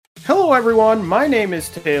Hello, everyone. My name is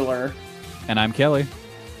Taylor. And I'm Kelly.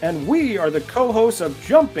 And we are the co-hosts of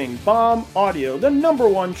Jumping Bomb Audio, the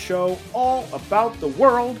 #1 show all about the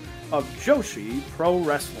world of Joshi Pro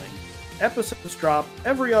Wrestling. Episodes drop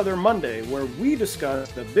every other Monday, where we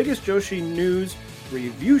discuss the biggest Joshi news,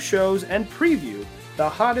 review shows, and preview the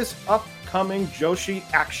hottest upcoming Joshi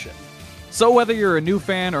action. So whether you're a new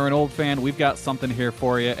fan or an old fan, we've got something here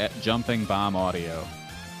for you at Jumping Bomb Audio.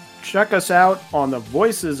 Check us out on the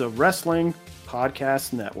Voices of Wrestling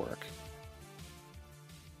Podcast Network.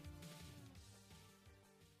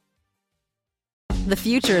 The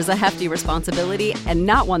future is a hefty responsibility and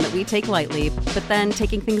not one that we take lightly. But then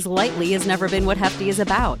taking things lightly has never been what Hefty is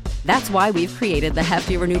about. That's why we've created the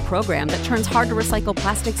Hefty Renew program that turns hard-to-recycle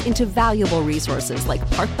plastics into valuable resources like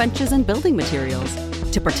park benches and building materials.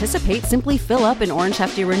 To participate, simply fill up an orange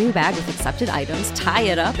Hefty Renew bag with accepted items, tie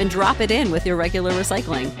it up, and drop it in with your regular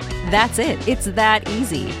recycling. That's it. It's that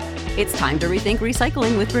easy. It's time to rethink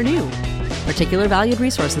recycling with Renew. Particular valued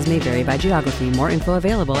resources may vary by geography. More info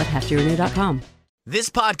available at heftyrenew.com. This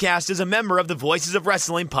podcast is a member of the Voices of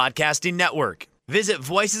Wrestling Podcasting Network. Visit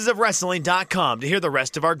voicesofwrestling.com to hear the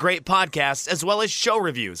rest of our great podcasts, as well as show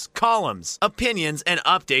reviews, columns, opinions, and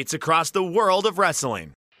updates across the world of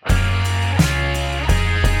wrestling.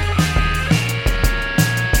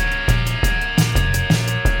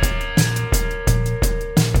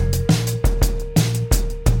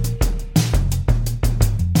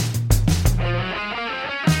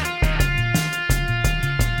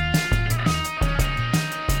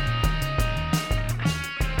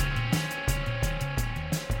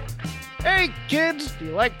 Hey kids, do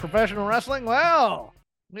you like professional wrestling? Well,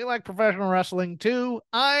 we like professional wrestling too.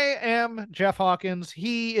 I am Jeff Hawkins.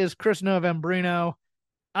 He is Chris Novembrino.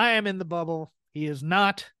 I am in the bubble. He is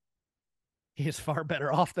not. He is far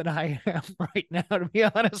better off than I am right now, to be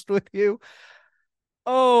honest with you.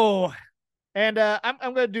 Oh, and I'm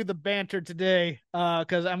going to do the banter today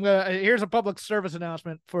because here's a public service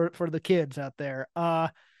announcement for the kids out there.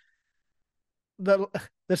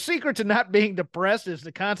 The secret to not being depressed is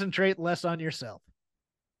to concentrate less on yourself.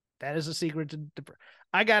 That is the secret to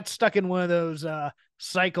I got stuck in one of those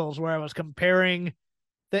cycles where I was comparing.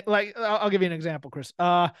 I'll give you an example, Chris.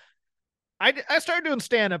 I started doing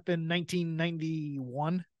stand-up in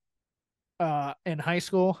 1991 in high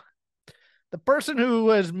school. The person who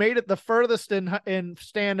has made it the furthest in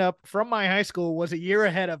stand-up from my high school was a year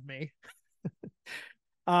ahead of me.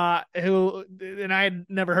 I had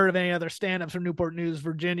never heard of any other stand-ups from Newport News,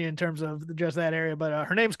 Virginia, in terms of just that area. But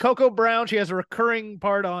her name's Coco Brown. She has a recurring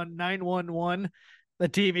part on 911, the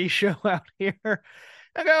TV show out here.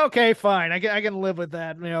 I go, okay, fine. I can live with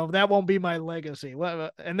that. You know, that won't be my legacy.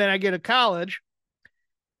 And then I get to college.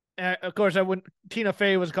 Of course, Tina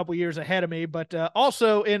Fey was a couple years ahead of me, but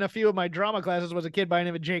also in a few of my drama classes was a kid by the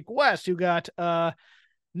name of Jake West who got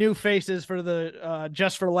new faces for the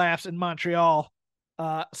Just for Laughs in Montreal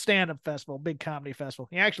stand-up festival, big comedy festival.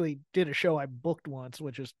 He actually did a show I booked once,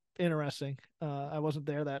 which is interesting. I wasn't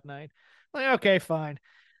there that night. Like, okay, fine.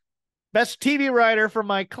 Best TV writer for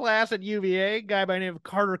my class at UVA, guy by the name of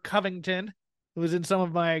Carter Covington, who was in some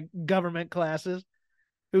of my government classes,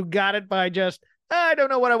 who got it by just, I don't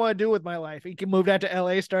know what I want to do with my life. He moved out to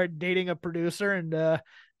LA, started dating a producer, and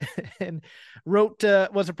and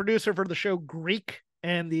was a producer for the show Greek,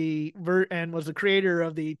 and was the creator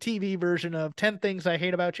of the TV version of 10 Things I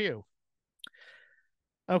Hate About You.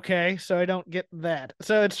 Okay, so I don't get that.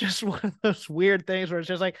 So it's just one of those weird things where it's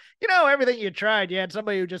just like, everything you tried, you had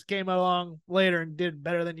somebody who just came along later and did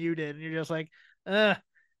better than you did, and you're just like,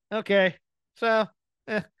 okay. So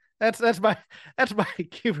that's my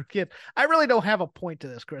cue for kids. I really don't have a point to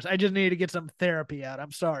this, Chris. I just need to get some therapy out.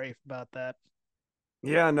 I'm sorry about that.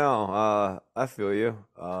 Yeah, no, I feel you.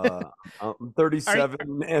 I'm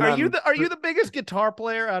 37, are you the biggest guitar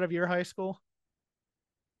player out of your high school?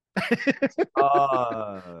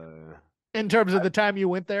 In terms of the time you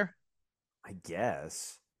went there? I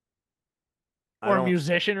guess. Or a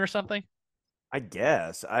musician or something? I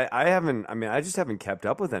guess. I haven't. I mean, I just haven't kept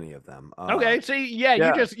up with any of them. Okay, so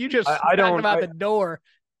yeah, you just I don't about the door.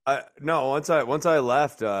 No, once I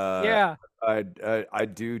left, yeah, I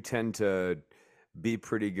do tend to be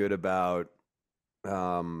pretty good about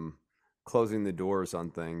closing the doors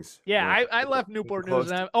on things. Yeah, I left Newport News.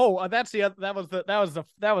 That was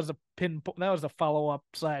the follow up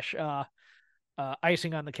 /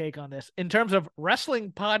 icing on the cake on this. In terms of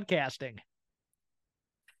wrestling podcasting,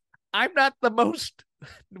 I'm not the most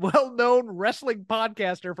well-known wrestling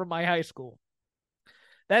podcaster from my high school.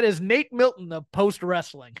 That is Nate Milton of Post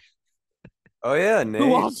Wrestling. Oh, yeah, Nate.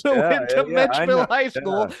 Who also went to Mitchville High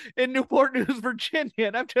School in Newport News, Virginia.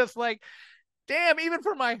 And I'm just like, damn, even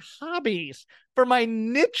for my hobbies, for my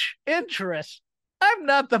niche interests, I'm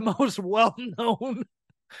not the most well known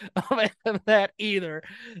of that either.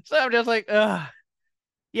 So I'm just like,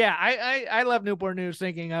 yeah, I left Newport News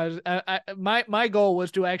thinking my goal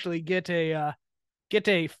was to actually get a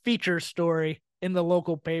feature story in the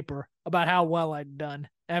local paper about how well I'd done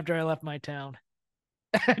after I left my town.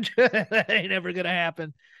 That ain't never gonna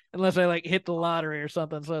happen unless I like hit the lottery or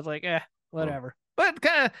something. So it's like, whatever. But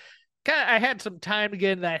I had some time to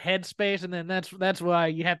get in that headspace, and then that's why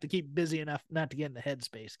you have to keep busy enough not to get in the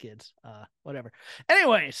headspace, kids. Whatever.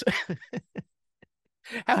 Anyways,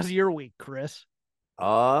 how's your week, Chris?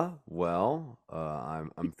 I'm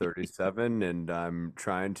 37 and I'm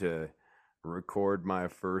trying to record my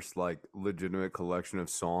first like legitimate collection of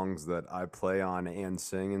songs that I play on and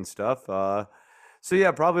sing and stuff. So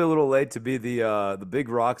yeah, probably a little late to be the big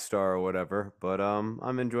rock star or whatever, but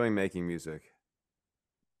I'm enjoying making music.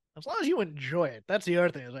 As long as you enjoy it, that's the other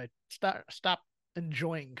thing. Is I stop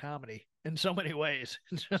enjoying comedy in so many ways.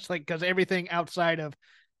 It's just like because everything outside of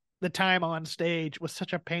the time on stage was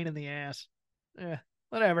such a pain in the ass.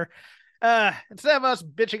 Whatever. Instead of us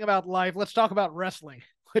bitching about life, let's talk about wrestling,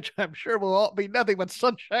 which I'm sure will all be nothing but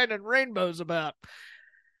sunshine and rainbows about.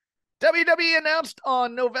 WWE announced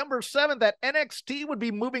on November 7th that NXT would be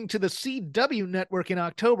moving to the CW network in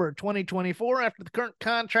October 2024 after the current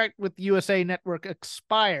contract with USA Network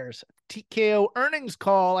expires. TKO earnings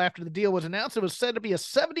call after the deal was announced, it was said to be a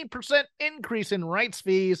 70% increase in rights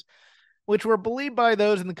fees, which were believed by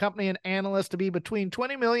those in the company and analysts to be between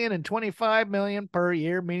 $20 million and $25 million per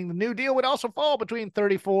year, meaning the new deal would also fall between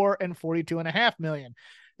 $34 and $42.5 million.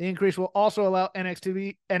 The increase will also allow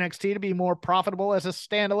NXT to be more profitable as a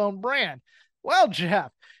standalone brand. Well,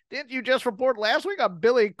 Jeff, didn't you just report last week on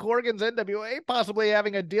Billy Corgan's NWA possibly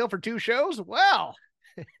having a deal for 2 shows? Well,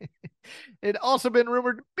 it also been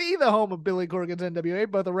rumored to be the home of Billy Corgan's NWA,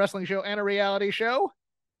 both a wrestling show and a reality show.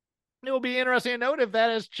 It will be interesting to note if that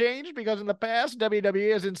has changed because in the past,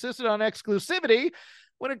 WWE has insisted on exclusivity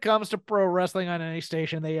when it comes to pro wrestling on any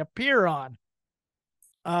station they appear on.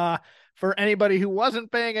 For anybody who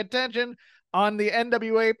wasn't paying attention, on the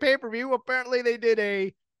NWA pay-per-view, apparently they did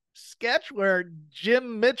a sketch where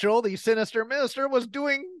Jim Mitchell, the Sinister Minister, was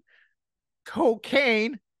doing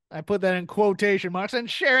cocaine. I put that in quotation marks, and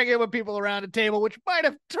sharing it with people around the table, which might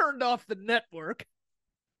have turned off the network,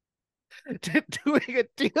 to doing a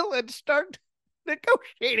deal and start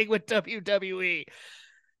negotiating with WWE.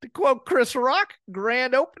 To quote Chris Rock,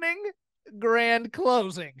 grand opening, grand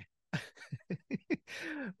closing.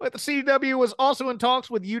 But the CW was also in talks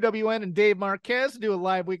with UWN and Dave Marquez to do a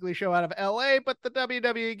live weekly show out of LA, but the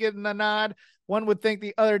WWE getting a nod. One would think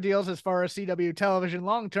the other deals as far as CW television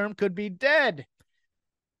long-term could be dead.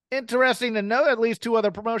 Interesting to note, at least 2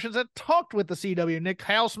 other promotions had talked with the CW. Nick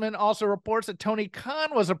Hausman also reports that Tony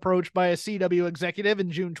Khan was approached by a CW executive in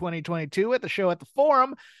June 2022 at the show at the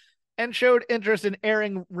Forum and showed interest in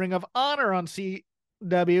airing Ring of Honor on CW,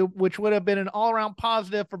 which would have been an all-around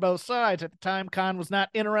positive for both sides. At the time, Khan was not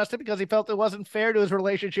interested because he felt it wasn't fair to his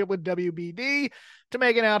relationship with WBD to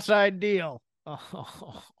make an outside deal.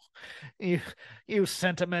 Oh, you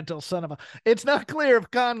sentimental son of a... It's not clear if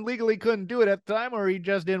Khan legally couldn't do it at the time or he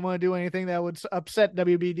just didn't want to do anything that would upset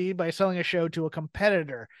WBD by selling a show to a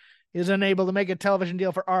competitor. He was unable to make a television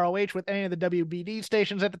deal for ROH with any of the WBD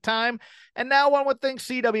stations at the time, and now one would think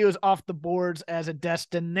CW is off the boards as a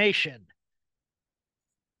destination.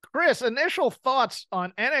 Chris, initial thoughts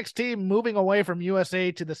on NXT moving away from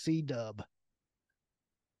USA to the C-Dub?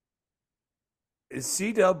 Is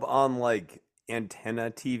C-Dub on like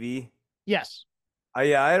antenna TV? Yes.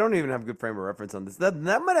 Yeah, I don't even have a good frame of reference on this. That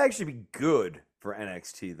might actually be good for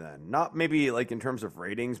NXT then. Not maybe like in terms of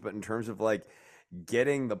ratings, but in terms of like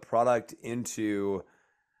getting the product into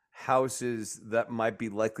houses that might be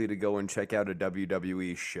likely to go and check out a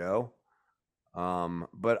WWE show.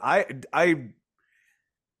 But I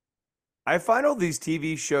find all these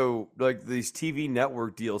TV show, like these TV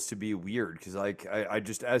network deals to be weird because like I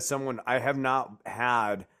just, as someone, I have not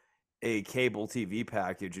had a cable TV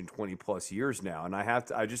package in 20 plus years now. And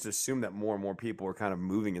I just assume that more and more people are kind of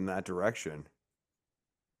moving in that direction.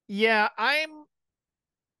 Yeah, I'm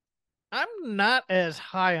not as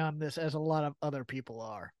high on this as a lot of other people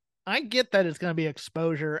are. I get that it's going to be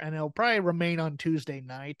exposure and it'll probably remain on Tuesday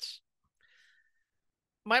nights.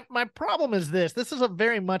 My problem is this. This is a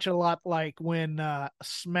very much a lot like when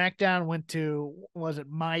SmackDown went to, was it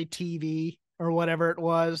My TV or whatever it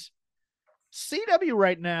was? CW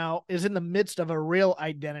right now is in the midst of a real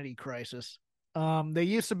identity crisis. They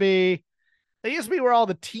used to be where all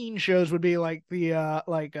the teen shows would be, like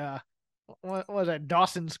the what was that,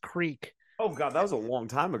 Dawson's Creek. Oh God, that was a long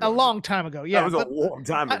time ago. A long time ago, yeah. That was a long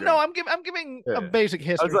time ago. No, I'm giving a basic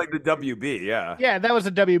history. That was like the WB, yeah. Yeah, that was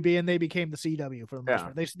the WB, and they became the CW for the most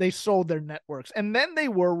Yeah. part. They sold their networks, and then they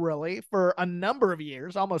were really for a number of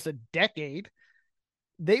years, almost a decade.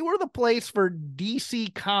 They were the place for DC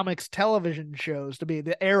Comics television shows to be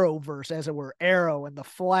the Arrowverse, as it were, Arrow and the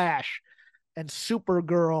Flash, and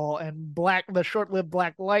Supergirl and the short-lived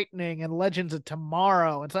Black Lightning and Legends of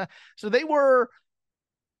Tomorrow, and so they were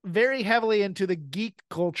very heavily into the geek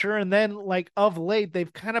culture, and then like of late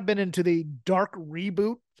they've kind of been into the dark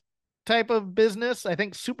reboot type of business. I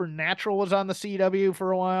think Supernatural was on the CW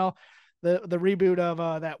for a while, the reboot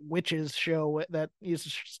of that witches show that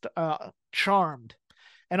uses Charmed,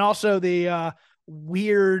 and also the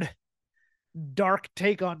weird dark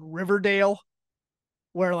take on Riverdale,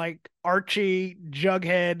 where like Archie,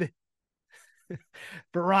 Jughead,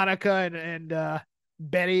 Veronica, and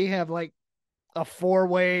Betty have like a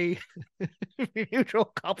 4-way mutual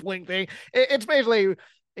coupling thing. It's basically,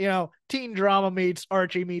 teen drama meets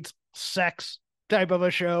Archie meets sex type of a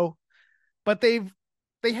show. But they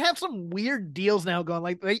have some weird deals now going.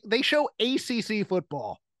 Like they show ACC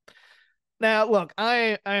football. Now, look,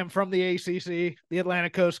 I am from the ACC, the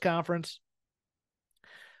Atlantic Coast Conference.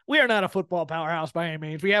 We are not a football powerhouse by any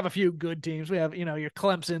means. We have a few good teams. We have, your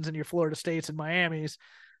Clemsons and your Florida States and Miamis.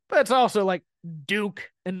 But it's also like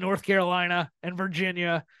Duke and North Carolina and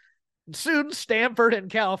Virginia, and soon Stanford and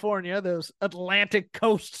California, those Atlantic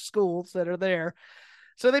Coast schools that are there.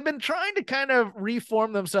 So they've been trying to kind of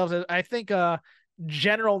reform themselves as, I think, a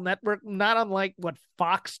general network, not unlike what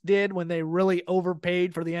Fox did when they really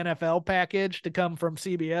overpaid for the NFL package to come from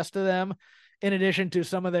CBS to them, in addition to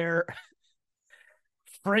some of their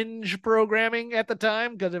fringe programming at the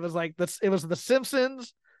time, because it was like this, it was The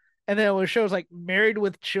Simpsons. And then it was shows like Married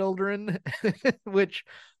with Children, which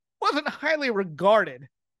wasn't highly regarded.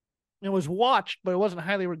 It was watched, but it wasn't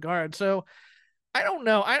highly regarded. So I don't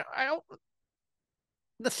know. I don't.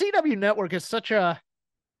 The CW network is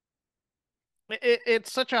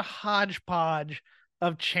it's such a hodgepodge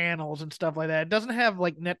of channels and stuff like that. It doesn't have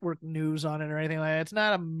like network news on it or anything like that. It's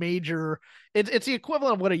not a major. It's the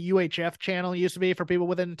equivalent of what a UHF channel used to be for people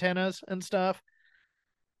with antennas and stuff.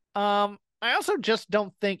 I also just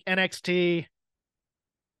don't think NXT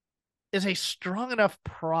is a strong enough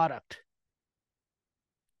product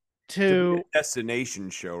to be a destination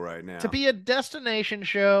show right now. To be a destination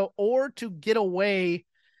show or to get away.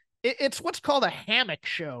 It's what's called a hammock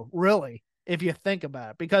show, really, if you think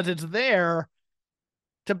about it, because it's there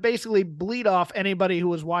to basically bleed off anybody who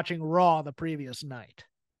was watching Raw the previous night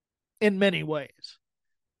in many ways.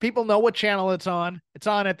 People know what channel it's on. It's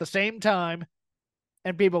on at the same time,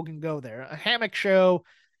 and people can go there. A hammock show,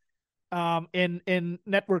 in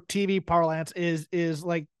network TV parlance, is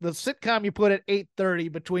like the sitcom you put at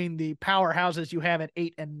 8:30 between the powerhouses you have at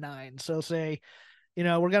 8 and 9. So say,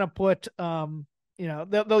 we're gonna put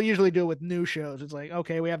they'll usually do it with new shows. It's like,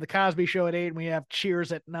 okay, we have the Cosby Show at 8 and we have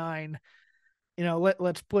Cheers at 9.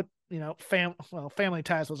 Let's put Family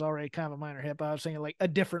Ties was already kind of a minor hit, but I was saying like A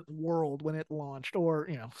Different World when it launched, or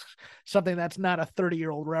something that's not a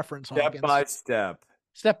 30-year-old reference. Step by Step.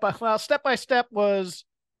 Step by Step wasn't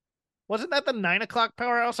that the 9:00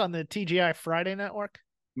 powerhouse on the TGI Friday network?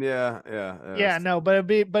 Yeah. No, but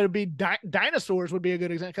it'd be Dinosaurs would be a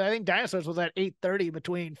good example. I think Dinosaurs was at 8:30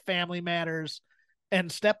 between Family Matters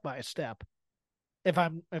and Step by Step. If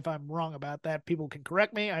I'm wrong about that, people can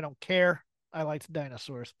correct me. I don't care. I liked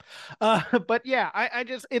Dinosaurs. But yeah, I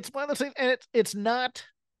just, it's one of those things, and it's not.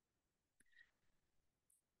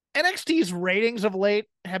 NXT's ratings of late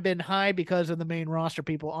have been high because of the main roster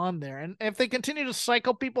people on there. And if they continue to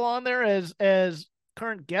cycle people on there as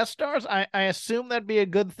current guest stars, I assume that'd be a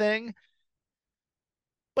good thing.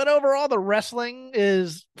 But overall, the wrestling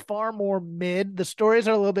is far more mid. The stories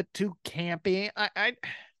are a little bit too campy.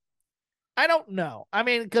 I don't know. I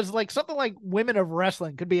mean, because like something like Women of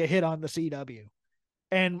Wrestling could be a hit on the CW.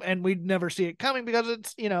 And we'd never see it coming because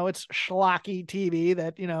it's, it's schlocky TV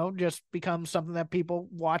that, just becomes something that people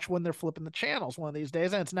watch when they're flipping the channels one of these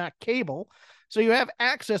days, and it's not cable. So you have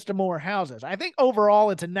access to more houses. I think overall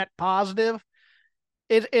it's a net positive.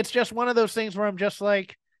 It's just one of those things where I'm just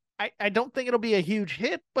like, I don't think it'll be a huge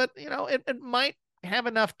hit, but, it might have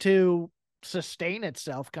enough to sustain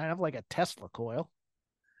itself, kind of like a Tesla coil.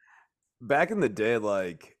 Back in the day,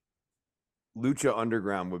 like, Lucha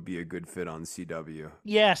Underground would be a good fit on CW.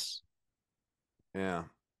 Yes. Yeah.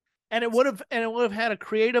 And it would have had a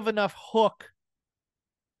creative enough hook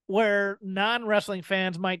where non-wrestling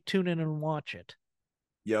fans might tune in and watch it.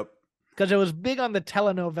 Yep. Because it was big on the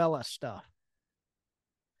telenovela stuff.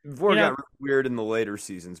 Before You it know, got really weird in the later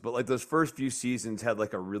seasons, but like those first few seasons had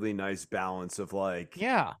like a really nice balance of like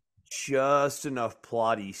yeah. just enough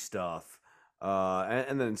plotty stuff,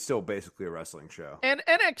 and then still basically a wrestling show. And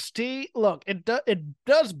NXT, look, it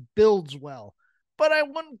does builds well, but I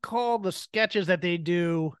wouldn't call the sketches that they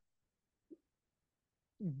do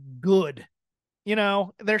good. You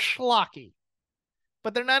know, they're schlocky,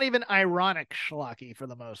 but they're not even ironic schlocky for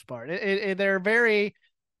the most part.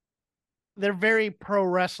 They're very pro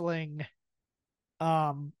wrestling.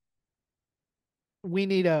 Um, we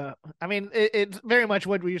need a. I mean, it's very much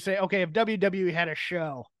what you say. Okay, if WWE had a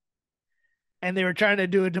show and they were trying to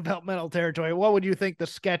do a developmental territory, what would you think the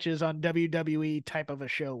sketches on WWE type of a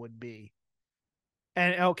show would be?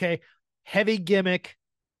 And okay, heavy gimmick,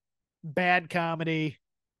 bad comedy,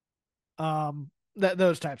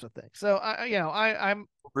 those types of things. So I'm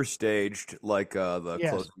Overstaged, like the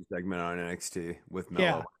yes, closing segment on NXT with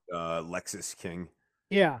yeah, Mello, Lexus King,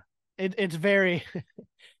 yeah. It's very,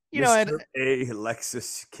 and Mr. A.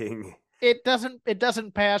 Lexus King. it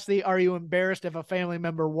doesn't pass the "Are you embarrassed if a family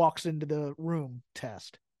member walks into the room"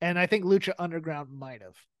 test. And I think Lucha Underground might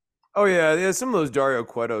have. Oh yeah, some of those Dario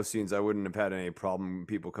Cueto scenes, I wouldn't have had any problem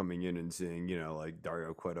people coming in and seeing, like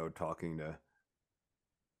Dario Cueto talking to.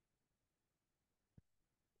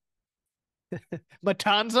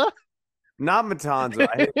 Matanza? Not Matanza.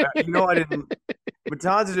 I didn't.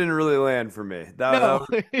 Matanza didn't really land for me. No.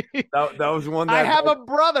 That was one I that have a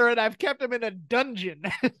brother and I've kept him in a dungeon.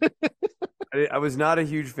 I was not a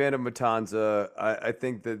huge fan of Matanza. I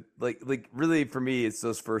think that like really for me, it's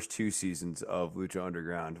those first two seasons of Lucha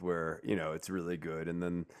Underground where it's really good, and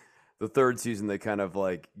then the third season they kind of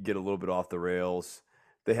like get a little bit off the rails.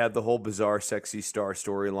 They had the whole bizarre sexy star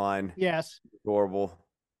storyline. Yes. Horrible.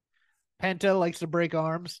 Penta likes to break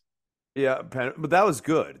arms. Yeah, but that was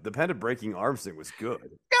good. The Penta breaking arms thing was good.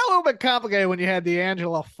 Got a little bit complicated when you had the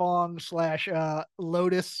Angela Fong slash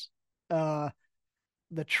Lotus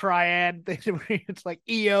the triad thing where it's like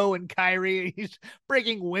EO and Kyrie. He's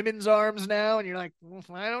breaking women's arms now, and you're like,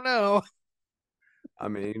 I don't know. I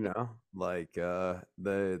mean, like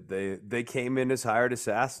they came in as hired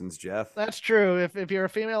assassins, Jeff. That's true. If you're a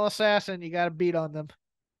female assassin, you got to beat on them.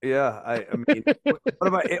 Yeah, I mean, what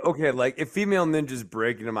about okay? Like, if female ninjas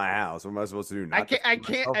break into my house, what am I supposed to do? I Not can't. I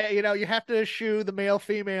defend can't. myself? You have to eschew the male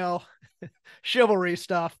female chivalry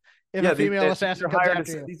stuff if Yeah, a female assassin comes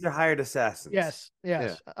after you. these are hired assassins. Yes. Yeah,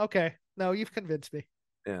 Yes. Okay. No, you've convinced me.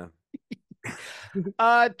 yeah.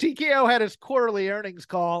 TKO had his quarterly earnings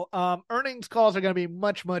call. Earnings calls are going to be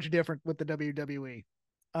much, much different with the WWE.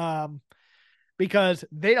 Because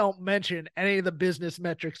they don't mention any of the business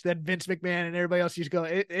metrics that Vince McMahon and everybody else used to go.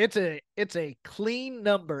 It's a clean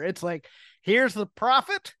number. It's like, here's the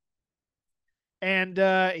profit, and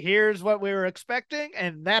here's what we were expecting,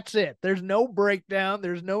 and that's it. There's no breakdown.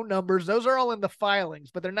 There's no numbers. Those are all in the filings,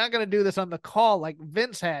 but they're not going to do this on the call like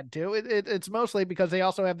Vince had to. It's mostly because they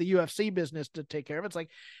also have the UFC business to take care of. It's like,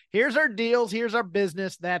 here's our deals, here's our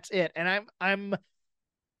business, that's it. And I'm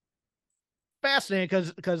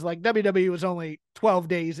fascinated because like WWE was only 12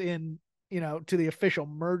 days in, to the official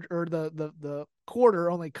merge, or the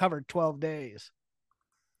quarter only covered 12 days.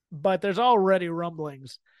 But there's already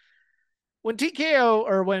rumblings when TKO,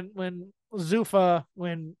 or when Zuffa,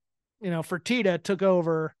 when Fertitta took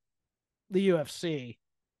over the UFC,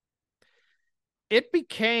 it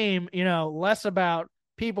became less about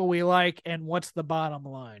people we like and what's the bottom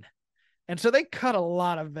line. And so they cut a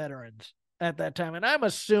lot of veterans at that time, and I'm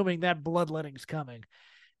assuming that bloodletting's coming,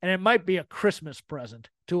 and it might be a Christmas present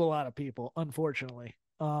to a lot of people, unfortunately.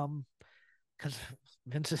 Because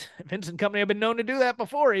Vince and company have been known to do that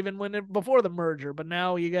before, even before the merger. But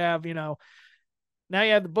now you have now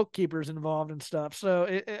you have the bookkeepers involved and stuff.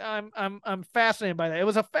 So I'm fascinated by that. It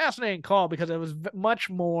was a fascinating call because it was much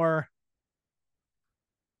more.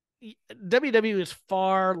 WWE is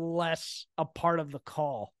far less a part of the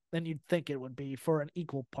call than you'd think it would be for an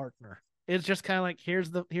equal partner. It's just kind of like,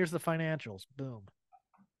 here's the financials, boom.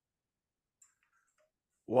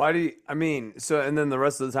 Why do you? I mean, so and then the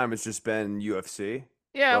rest of the time it's just been UFC.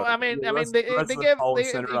 Yeah, But I mean, the rest they of the give call is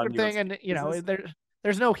they centered each on thing, UFC and business?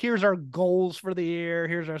 there's no here's our goals for the year,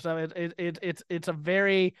 here's our stuff. It's a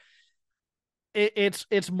very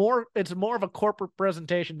it's more of a corporate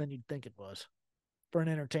presentation than you'd think it was for an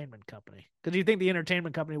entertainment company, because you think the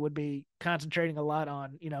entertainment company would be concentrating a lot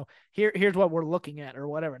on here's what we're looking at or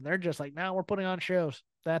whatever, and they're just like, now we're putting on shows,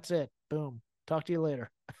 that's it, boom, talk to you later.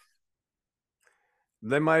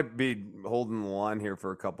 They might be holding the line here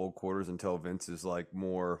for a couple of quarters until Vince is like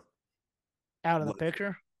more Out of the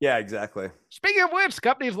picture. Yeah, exactly. Speaking of which, the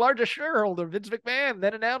company's largest shareholder, Vince McMahon,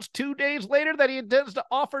 then announced 2 days later that he intends to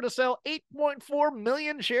offer to sell 8.4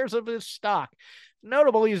 million shares of his stock.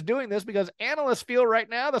 Notable, he's doing this because analysts feel right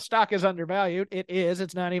now the stock is undervalued. It is.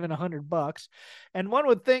 It's not even $100. And one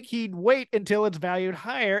would think he'd wait until it's valued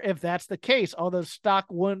higher if that's the case, although stock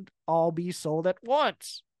wouldn't all be sold at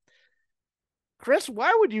once. Chris,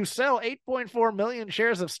 why would you sell 8.4 million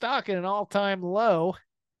shares of stock at an all-time low?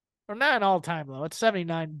 Or not an all-time low. It's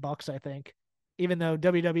 $79, I think, even though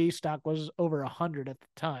WWE stock was over 100 at the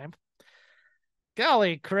time.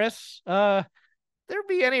 Golly, Chris, there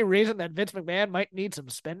be any reason that Vince McMahon might need some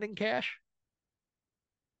spending cash?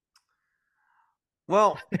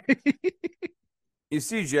 Well, you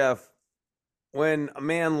see, Jeff, when a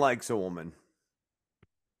man likes a woman,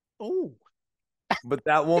 Oh, but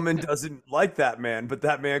that woman doesn't like that man, but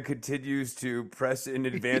that man continues to press in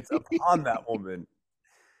advance upon that woman.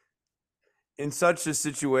 In such a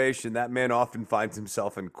situation, that man often finds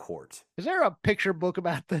himself in court. is there a picture book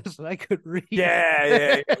about this that I could read?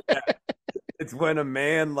 Yeah. It's when a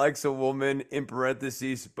man likes a woman, in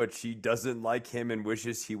parentheses, but she doesn't like him and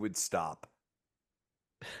wishes he would stop.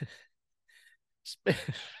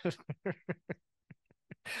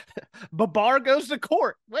 Babar goes to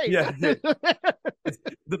court. Wait. Yeah. It's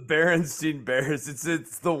the Berenstein Bears.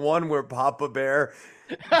 It's the one where Papa Bear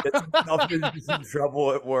gets himself into some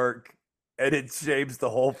trouble at work, and it shapes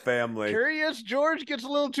the whole family. Curious George gets a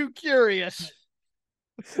little too curious.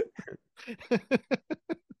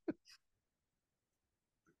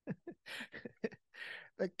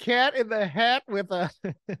 The cat in the hat with a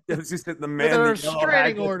The man with a in the yellow hat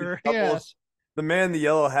restraining gets in order. trouble. Yes. The man in the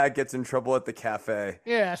yellow hat gets in trouble at the cafe.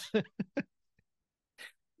 Yes.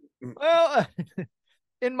 Well,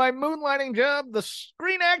 in my moonlighting job, the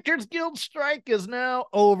Screen Actors Guild strike is now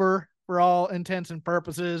over for all intents and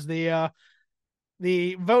purposes. The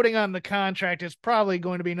voting on the contract is probably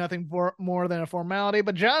going to be nothing more than a formality,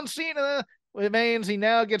 but John Cena remains. He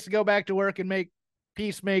now gets to go back to work and make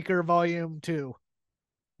Peacemaker Volume 2.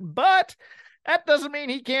 But that doesn't mean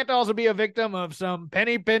he can't also be a victim of some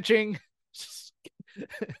penny pinching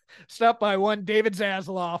stuff by one David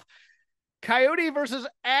Zasloff. Coyote versus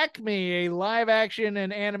Acme, a live action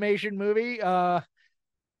and animation movie,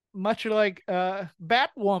 much like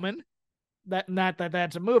Batwoman. Not that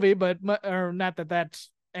that's a movie, but or not that that's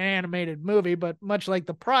an animated movie, but much like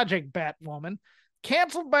the Project Batwoman,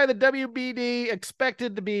 canceled by the WBD,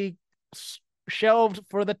 expected to be shelved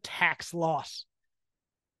for the tax loss.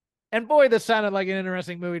 And boy, this sounded like an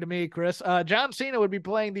interesting movie to me, Chris. John Cena would be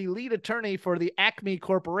playing the lead attorney for the Acme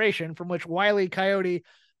Corporation, from which Wile E. Coyote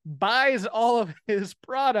buys all of his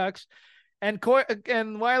products, and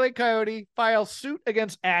Wile E. Coyote files suit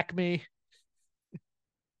against Acme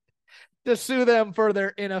to sue them for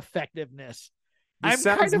their ineffectiveness. This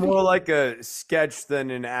sounds more like a sketch than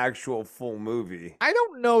an actual full movie. I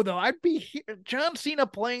don't know, though. I'd be John Cena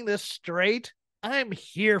playing this straight. I'm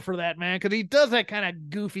here for that, man, because he does that kind of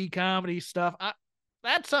goofy comedy stuff.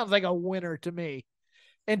 That sounds like a winner to me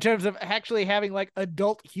in terms of actually having like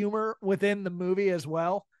adult humor within the movie as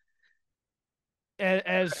well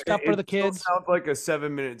as stuff for the kids. It sounds like a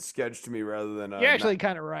 7-minute sketch to me rather than You're actually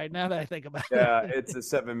kind of right now that I think about it. Yeah, it's a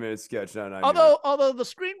 7-minute sketch. Although the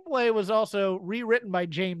screenplay was also rewritten by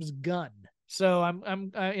James Gunn, so I'm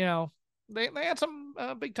they had some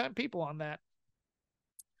big time people on that.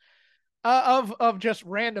 Of just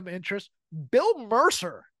random interest, Bill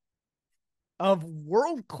Mercer of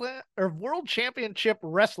world championship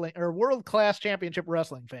wrestling or world class championship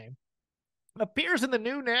wrestling fame appears in the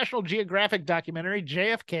new National Geographic documentary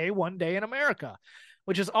JFK One Day in America,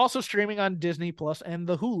 which is also streaming on Disney Plus and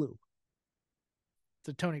the Hulu. It's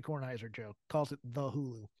a Tony Kornheiser joke. Calls it the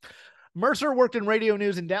Hulu. Mercer worked in radio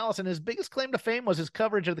news in Dallas, and his biggest claim to fame was his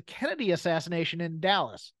coverage of the Kennedy assassination in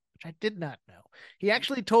Dallas, which I did not know. He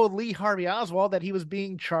actually told Lee Harvey Oswald that he was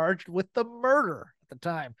being charged with the murder at the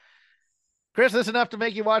time. Chris, this enough to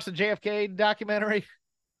make you watch the JFK documentary?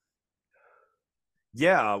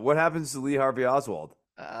 Yeah, what happens to Lee Harvey Oswald?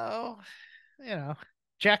 Oh,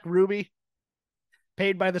 Jack Ruby,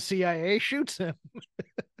 paid by the CIA, shoots him.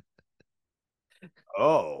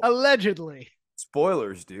 Oh. Allegedly.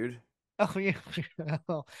 Spoilers, dude. Oh, yeah.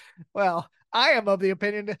 Well, I am of the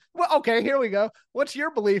opinion. Well, okay, here we go. What's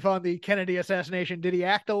your belief on the Kennedy assassination? Did he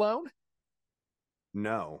act alone?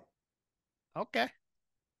 No. Okay.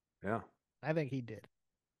 Yeah. I think he did.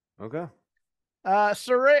 Okay.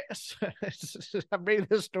 Saray, I'm reading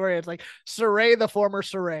this story. It's like Saray, the former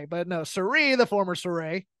Saray, but no, Saray, the former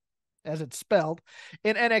Saray, as it's spelled,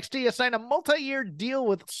 in NXT, has signed a multi-year deal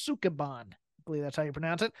with Sukeban. I believe that's how you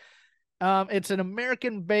pronounce it. It's an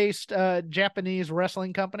American-based Japanese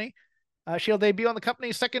wrestling company. She'll debut on the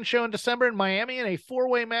company's second show in December in Miami in a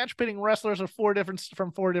four-way match pitting wrestlers from four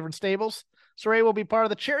different stables. Saray will be part of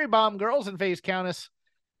the Cherry Bomb Girls and face Countess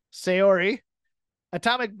Sayori,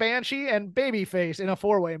 Atomic Banshee, and Babyface in a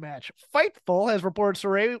four-way match. Fightful has reported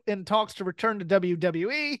Saray in talks to return to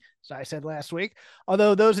WWE, as I said last week,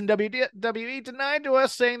 although those in WWE denied to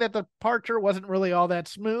us, saying that the departure wasn't really all that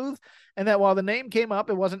smooth, and that while the name came up,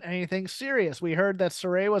 it wasn't anything serious. We heard that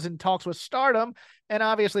Saray was in talks with Stardom, and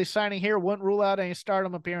obviously signing here wouldn't rule out any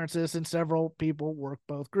Stardom appearances, and several people work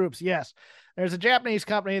both groups. Yes, there's a Japanese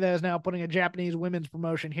company that is now putting a Japanese women's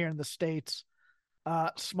promotion here in the States.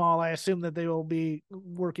 Small. I assume that they will be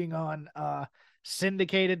working on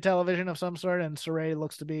syndicated television of some sort, and Saray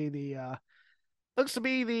looks to be the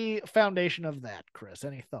foundation of that. Chris,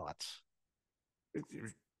 any thoughts?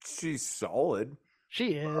 She's solid. She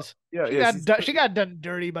is. She got done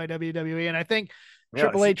dirty by WWE, and I think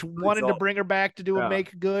Triple H wanted to bring her back to do a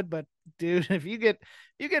make good. But dude, if you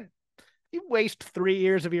waste 3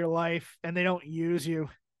 years of your life and they don't use you.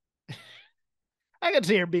 I could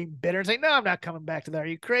see her being bitter and saying, "No, I'm not coming back to that. Are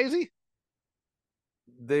you crazy?"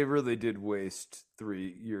 They really did waste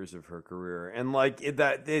 3 years of her career, and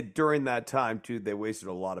during that time too, they wasted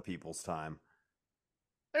a lot of people's time.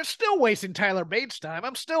 They're still wasting Tyler Bates' time.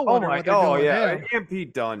 I'm still wondering what they're doing. Oh yeah, and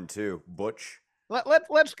Pete Dunne too. Butch.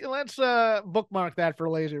 Let's bookmark that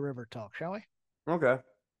for Lazy River talk, shall we? Okay.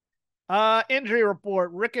 Injury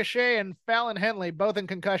report: Ricochet and Fallon Henley both in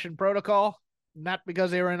concussion protocol, not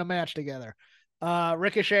because they were in a match together.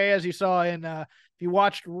 Ricochet, as you saw in, if you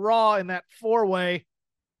watched Raw in that four-way,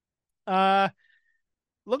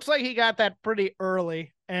 looks like he got that pretty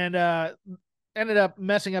early and ended up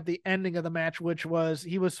messing up the ending of the match, which was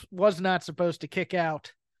he was not supposed to kick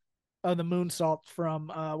out of the moonsault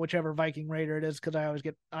from whichever Viking Raider it is, because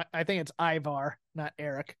I think it's Ivar, not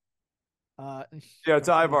Eric. Yeah, it's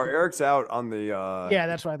Ivar. Eric's out on the. Yeah,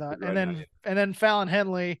 that's what I thought. And then Fallon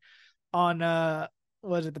Henley on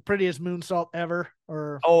was it the prettiest moonsault ever?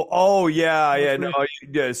 Or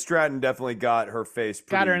Stratton definitely got her face.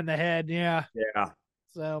 Got her in the head, yeah.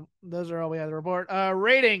 So those are all we have to report.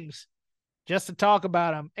 Ratings, just to talk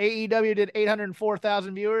about them. AEW did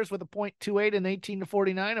 804,000 viewers with a 0.28 in 18 to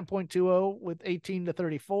 49 and 0.20 with 18 to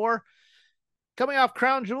 34. Coming off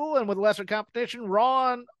Crown Jewel and with lesser competition,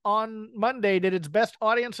 Raw on Monday did its best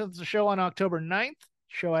audience since the show on October 9th.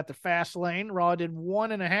 Show at the Fast Lane. Raw did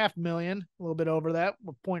 1.5 million, a little bit over that,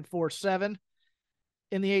 with 0.47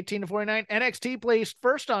 in the 18 to 49. NXT placed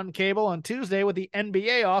first on cable on Tuesday with the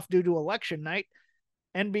NBA off due to election night.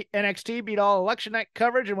 NXT beat all election night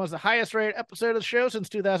coverage and was the highest rated episode of the show since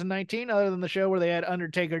 2019, other than the show where they had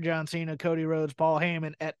Undertaker, John Cena, Cody Rhodes, Paul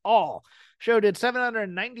Heyman et al. Show did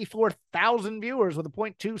 794,000 viewers with a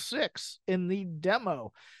 0.26 in the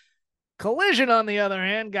demo. Collision, on the other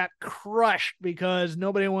hand, got crushed because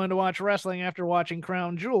nobody wanted to watch wrestling after watching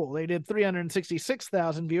Crown Jewel. They did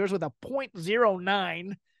 366,000 viewers with a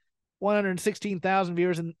 0.09, 116,000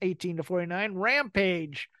 viewers in 18 to 49.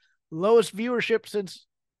 Rampage, lowest viewership since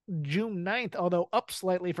June 9th, although up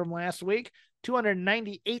slightly from last week,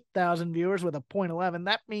 298,000 viewers with a 0.11.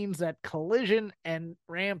 That means that Collision and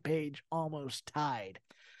Rampage almost tied.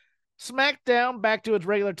 SmackDown, back to its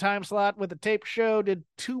regular time slot with the tape show, did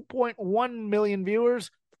 2.1 million viewers,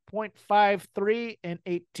 0.53 and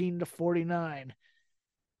 18 to 49.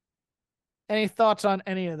 Any thoughts on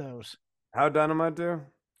any of those? How'd Dynamite do?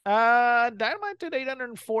 Dynamite did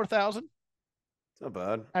 804,000. It's not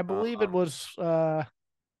bad. I believe it was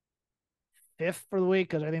fifth for the week,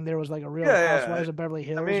 because I think there was like a Real Housewives of Beverly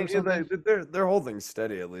Hills or something. They're holding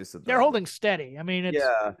steady, at least. They're holding steady. I mean, it's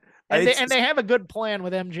and they have a good plan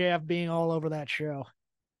with MJF being all over that show.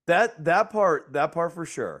 That part for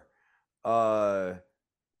sure. The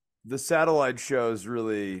satellite shows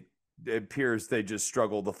really, it appears they just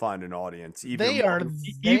struggle to find an audience.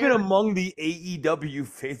 Even among the AEW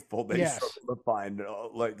faithful, they struggle to find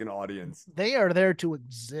an audience. They are there to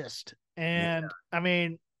exist, and I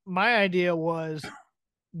mean, my idea was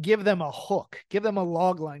give them a hook, give them a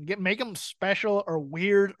log line, make them special or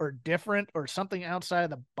weird or different or something outside of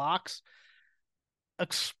the box.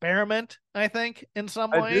 Experiment, I think, in some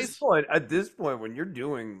ways. At this point, when you're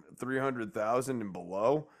doing 300,000 and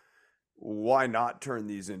below, why not turn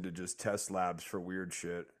these into just test labs for weird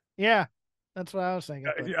shit? Yeah, that's what I was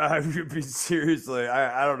thinking. I would be seriously.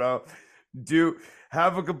 I don't know.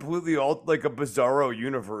 Have a completely a Bizarro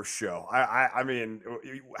universe show. I mean,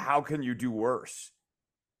 how can you do worse?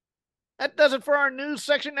 That does it for our news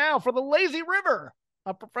section. Now for the Lazy River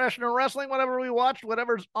of professional wrestling, whatever we watched,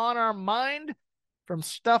 whatever's on our mind. from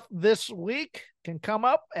stuff this week can come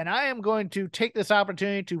up, and I am going to take this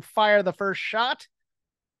opportunity to fire the first shot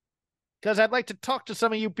because I'd like to talk to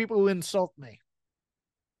some of you people who insult me.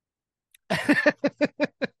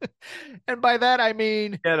 And by that, I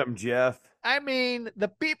mean, Get him, Jeff. I mean the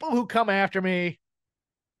people who come after me,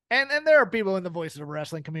 and there are people in the Voices of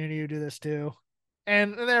Wrestling community who do this too.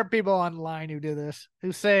 And there are people online who do this,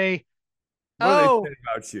 who say, What do oh, they say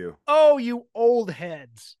about you? oh, you old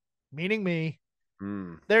heads, meaning me.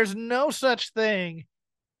 Mm. There's no such thing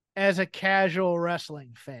as a casual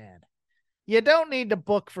wrestling fan. You don't need to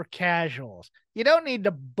book for casuals. You don't need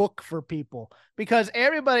to book for people because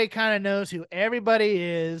everybody kind of knows who everybody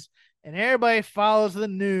is and everybody follows the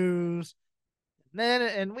news.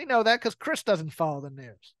 And we know that because Chris doesn't follow the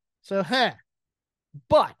news. So,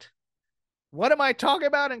 But what am I talking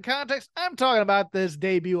about in context? I'm talking about this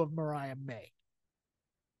debut of Mariah May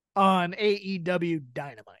on AEW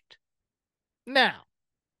Dynamite. Now,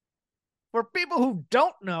 for people who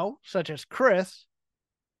don't know, such as Chris,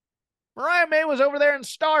 Mariah May was over there in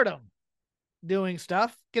Stardom doing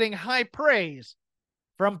stuff, getting high praise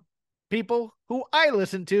from people who I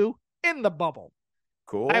listen to in the bubble.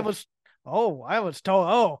 Cool. I was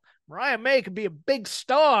told, Mariah May could be a big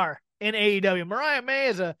star in AEW. Mariah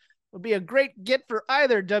May would be a great get for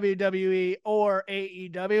either WWE or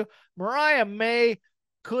AEW. Mariah May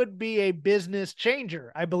could be a business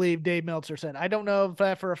changer, I believe Dave Meltzer said. I don't know if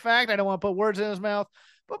that for a fact. I don't want to put words in his mouth.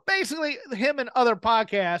 But basically, him and other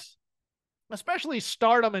podcasts, especially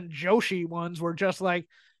Stardom and Joshi ones, were just like,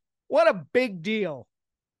 what a big deal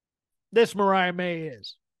this Mariah May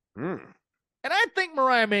is. Mm. And I think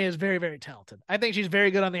Mariah May is very, very talented. I think she's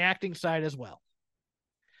very good on the acting side as well.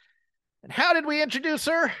 And how did we introduce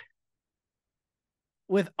her?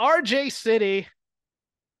 With RJ City,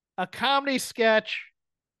 a comedy sketch,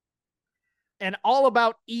 an All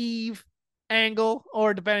About Eve angle,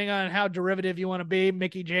 or depending on how derivative you want to be,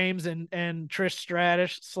 Mickey James and Trish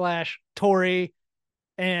Stratus / Tori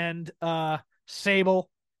and Sable,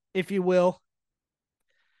 if you will.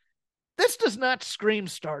 This does not scream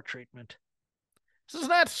star treatment. This does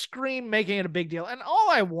not scream making it a big deal. And all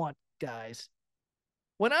I want, guys,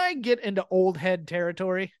 when I get into old head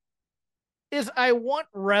territory, is I want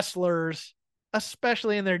wrestlers,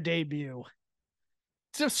 especially in their debut,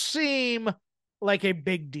 to seem like a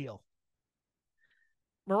big deal.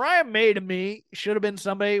 Mariah May, to me, should have been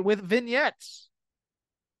somebody with vignettes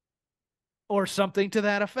or something to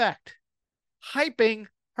that effect, hyping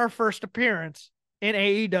her first appearance in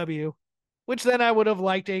AEW, which then I would have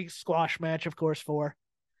liked a squash match, of course,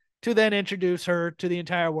 to then introduce her to the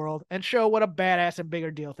entire world and show what a badass and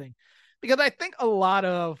bigger deal thing. Because I think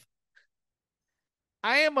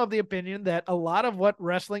I am of the opinion that a lot of what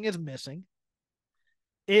wrestling is missing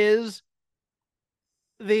is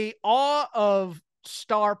the awe of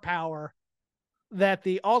star power that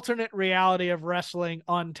the alternate reality of wrestling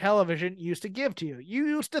on television used to give to you. You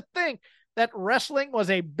used to think that wrestling was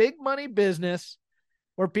a big money business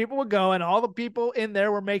where people would go and all the people in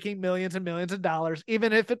there were making millions and millions of dollars,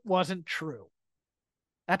 even if it wasn't true.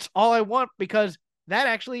 That's all I want, because that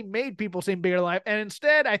actually made people seem bigger than life. And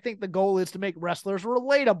instead, I think the goal is to make wrestlers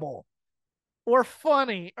relatable or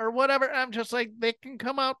funny or whatever. And I'm just like, they can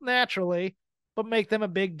come out naturally, but make them a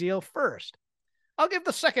big deal first. I'll give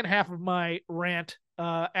the second half of my rant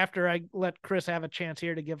after I let Chris have a chance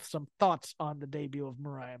here to give some thoughts on the debut of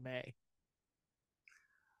Mariah May.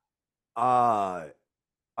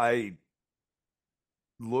 I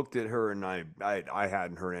looked at her and I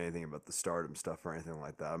hadn't heard anything about the Stardom stuff or anything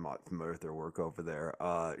like that. I'm not familiar with their work over there.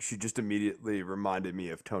 She just immediately reminded me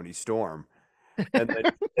of Tony Storm. And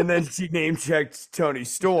then she name checked Tony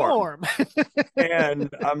Storm. And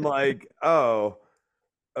I'm like, oh,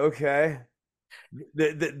 okay.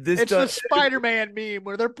 It's the Spider-Man meme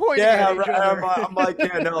where they're pointing at each other. I'm like,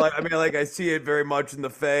 yeah, no, like, I mean, like, I see it very much in the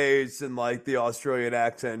face and like the Australian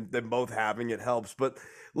accent. Them both having it helps, but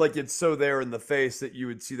like it's so there in the face that you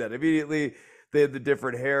would see that immediately. They had the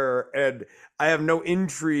different hair, and I have no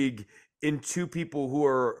intrigue in two people who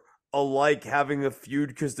are alike having a feud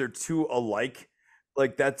because they're too alike.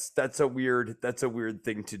 Like that's a weird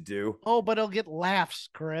thing to do. Oh, but it'll get laughs,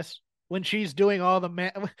 Chris. When she's doing all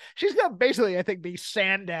the she's gonna basically, I think, be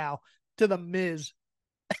Sandow to the Miz.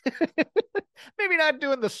 Maybe not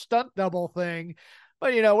doing the stunt double thing,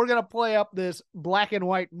 but we're gonna play up this black and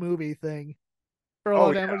white movie thing for a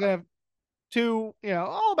long time. Yeah. We're gonna have two,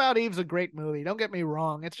 All About Eve's a great movie. Don't get me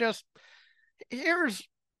wrong. It's just, here's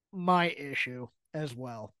my issue as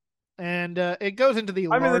well. And it goes into the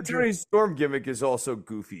the Tony Storm gimmick is also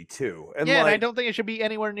goofy too. And and I don't think it should be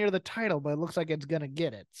anywhere near the title, but it looks like it's gonna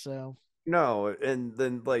get it. So no, and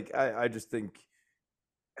then like I just think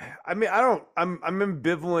I mean, I don't. I'm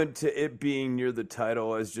ambivalent to it being near the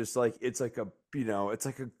title as just like it's like a it's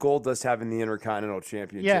like a Goldust having the Intercontinental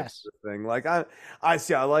Championship Yes. thing. Like I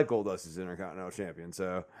see, I like Goldust as Intercontinental Champion,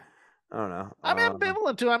 so I don't know. I'm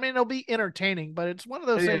ambivalent too. I mean, it'll be entertaining, but it's one of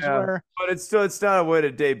those things Yeah, where, but it's not a way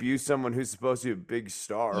to debut someone who's supposed to be a big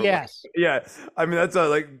star. Like, yes. yeah, I mean that's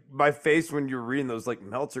like my face when you're reading those like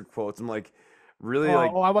Meltzer quotes. I'm like, really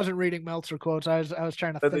like I wasn't reading Meltzer quotes. I was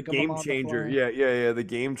trying to the think of them game on the changer. fly. Yeah, the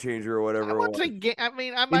game changer or I whatever it wouldn't was. say I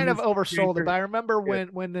mean, I might have Industry oversold it, changer. but I remember Yeah.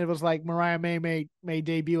 when it was like Mariah may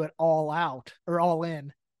debut at All Out or All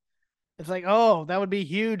In. It's like, oh, that would be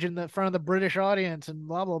huge in the front of the British audience and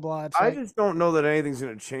blah blah blah. It's I like, just don't know that anything's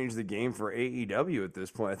going to change the game for AEW at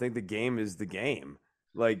this point. I think the game is the game.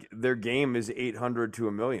 Like their game is 800 to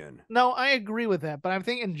a million. no, I agree with that, but I'm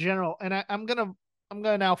thinking in general, and I'm gonna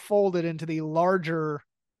now fold it into the larger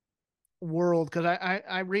world because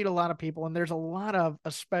I read a lot of people, and there's a lot of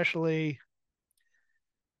especially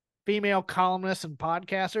female columnists and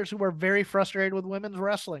podcasters who are very frustrated with women's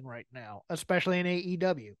wrestling right now, especially in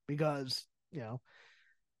AEW, because you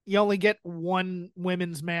only get one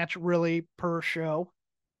women's match really per show,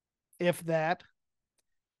 if that.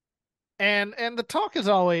 And the talk is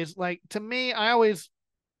always like, to me, Yeah, I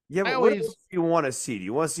but what always else do you want to see? Do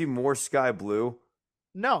you want to see more Sky Blue?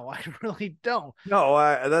 no, I really don't. No,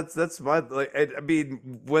 that's my like. I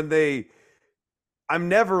mean, I'm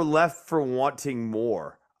never left for wanting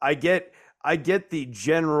more. I get the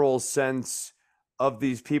general sense of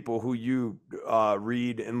these people who you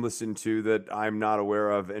read and listen to that I'm not aware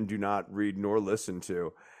of and do not read nor listen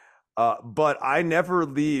to. But I never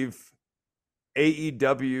leave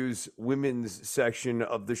AEW's women's section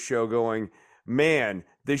of the show going, man,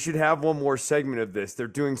 they should have one more segment of this. They're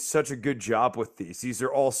doing such a good job with these. These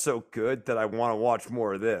are all so good that I want to watch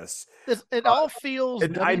more of this. It all feels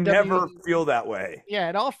And I WWE. never feel that way. Yeah,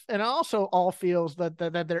 it also all feels that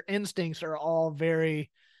their instincts are all very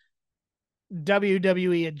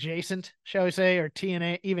WWE adjacent, shall we say, or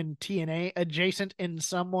TNA, even TNA adjacent in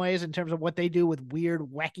some ways in terms of what they do with weird,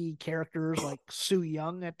 wacky characters like Sue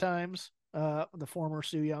Young at times, the former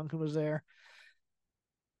Sue Young who was there.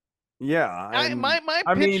 Yeah, and My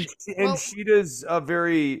I mean, pitch, well, Sheeta's a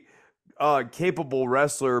very capable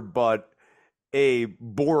wrestler, but a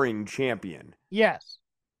boring champion. yes,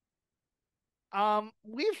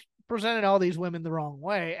 we've presented all these women the wrong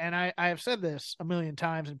way, and I have said this a million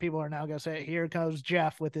times, and people are now going to say, "Here comes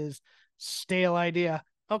Jeff with his stale idea."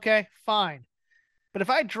 Okay, fine, but if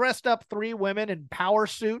I dressed up three women in power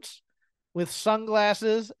suits with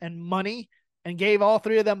sunglasses and money and gave all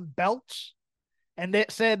three of them belts and they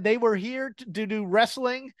said they were here to do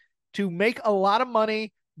wrestling to make a lot of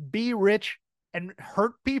money, be rich, and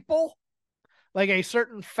hurt people, like a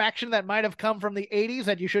certain faction that might have come from the 80s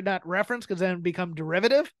that you should not reference because then it would become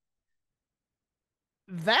derivative.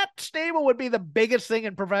 That stable would be the biggest thing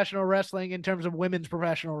in professional wrestling in terms of women's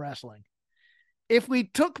professional wrestling. If we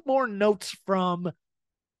took more notes from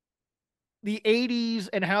the 80s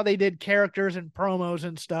and how they did characters and promos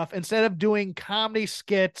and stuff, instead of doing comedy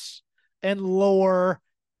skits and lore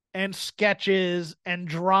and sketches and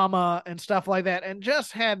drama and stuff like that, and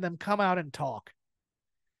just had them come out and talk.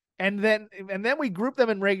 And then we group them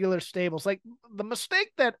in regular stables. Like, the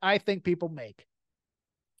mistake that I think people make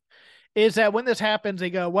is that when this happens,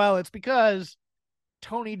 they go, well, it's because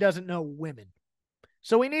Tony doesn't know women.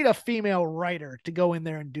 So we need a female writer to go in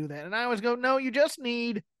there and do that. And I always go, no, you just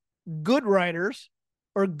need good writers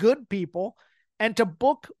or good people and to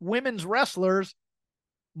book women's wrestlers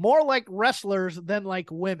more like wrestlers than like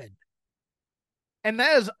women. And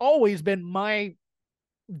that has always been my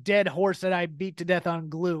dead horse that I beat to death on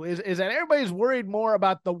glue is that everybody's worried more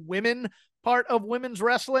about the women part of women's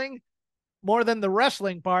wrestling more than the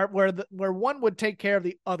wrestling part, where one would take care of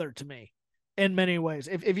the other to me in many ways.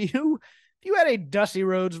 If you had a Dusty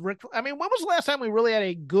Rhodes, I mean, when was the last time we really had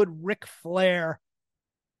a good Ric Flair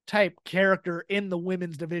type character in the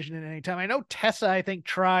women's division at any time? I know Tessa, I think,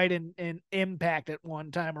 tried in Impact at one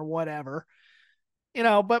time or whatever,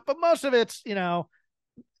 but most of it's,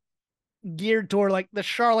 geared toward like the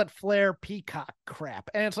Charlotte Flair Peacock crap.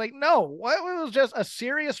 And it's like, no, it was just a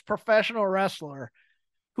serious professional wrestler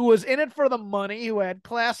who was in it for the money, who had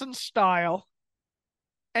class and style,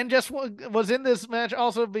 and just was in this match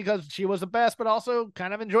also because she was the best, but also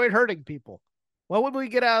kind of enjoyed hurting people. What would we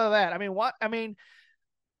get out of that? I mean,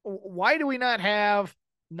 why do we not have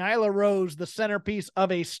Nyla Rose the centerpiece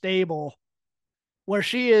of a stable where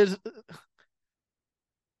she is?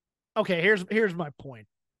 Okay, here's my point.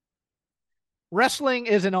 Wrestling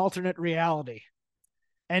is an alternate reality,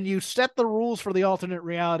 and you set the rules for the alternate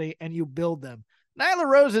reality and you build them. Nyla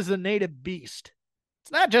Rose is a native beast.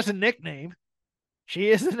 It's not just a nickname. She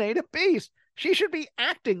is a native beast. She should be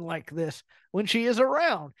acting like this when she is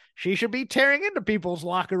around. She should be tearing into people's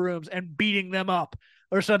locker rooms and beating them up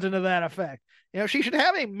or something to that effect. She should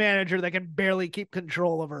have a manager that can barely keep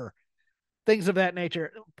control of her. Things of that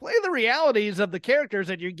nature. Play the realities of the characters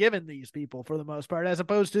that you're giving these people for the most part, as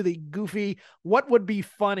opposed to the goofy, what would be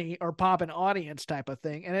funny or pop an audience type of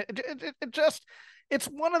thing. And it's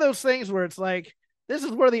one of those things where it's like, this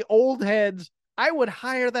is where the old heads, I would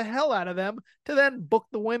hire the hell out of them to then book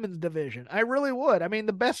the women's division. I really would. I mean,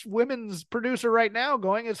 the best women's producer right now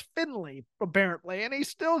going is Finley, apparently, and he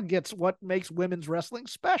still gets what makes women's wrestling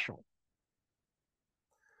special.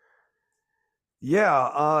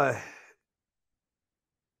 Yeah,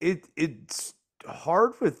 it's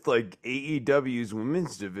hard with like AEW's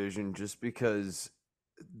women's division just because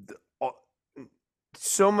the,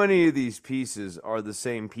 so many of these pieces are the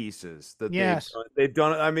same pieces that Yes. they've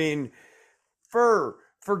done. I mean, for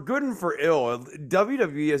good and for ill,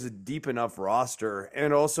 WWE has a deep enough roster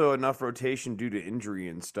and also enough rotation due to injury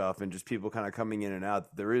and stuff, and just people kind of coming in and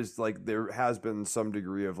out. There has been some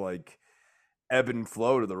degree of like ebb and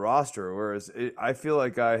flow to the roster, whereas I feel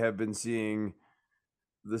like I have been seeing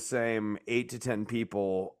the same 8 to 10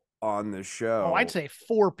 people on the show. Oh, I'd say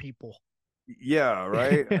 4 people. Yeah,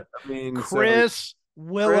 right. I mean, Chris,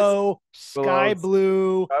 Willow, Sky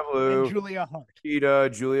Blue, and Julia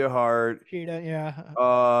Hart. Julia Hart. Cheetah, yeah.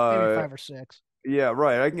 Maybe 5 or 6. Yeah,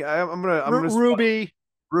 right. I'm gonna Ruby.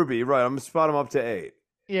 Ruby, right. I'm gonna spot them up to 8.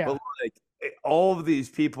 Yeah. But like all of these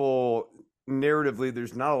people, narratively,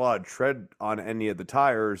 there's not a lot of tread on any of the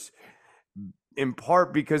tires. In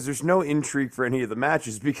part because there's no intrigue for any of the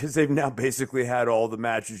matches because they've now basically had all the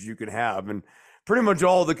matches you can have and pretty much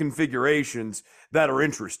all the configurations that are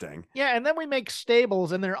interesting. Yeah, and then we make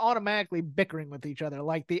stables and they're automatically bickering with each other,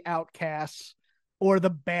 like the Outcasts or the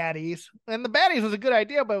Baddies. And the Baddies was a good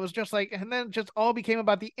idea, but it was just like, and then it just all became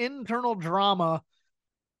about the internal drama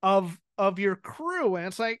of your crew. And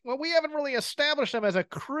it's like, well, we haven't really established them as a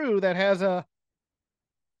crew that has a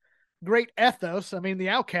great ethos. I mean, the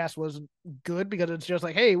Outcast was good because it's just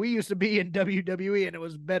like, hey, we used to be in WWE and it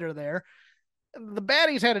was better there. The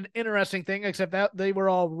Baddies had an interesting thing, except that they were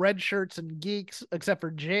all red shirts and geeks, except for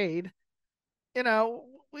Jade. We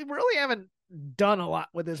really haven't done a lot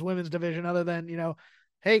with this women's division other than,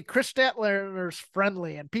 hey, Chris Statler's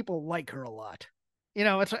friendly and people like her a lot.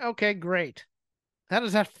 It's like, okay, great. How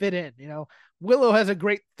does that fit in? Willow has a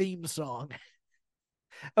great theme song.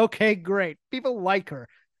 Okay, great. People like her.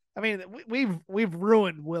 I mean, we've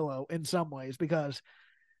ruined Willow in some ways because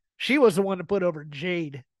she was the one to put over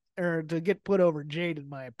Jade, or to get put over Jade, in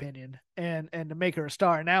my opinion, and to make her a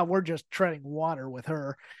star. Now we're just treading water with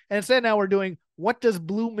her. And instead now we're doing, what does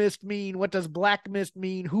blue mist mean? What does black mist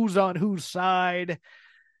mean? Who's on whose side?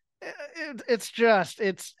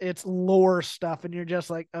 It's lore stuff, and you're just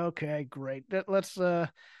like, okay, great. Let's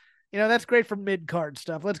that's great for mid card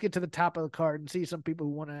stuff. Let's get to the top of the card and see some people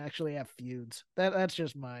who want to actually have feuds. That's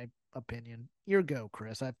just my opinion. Your go,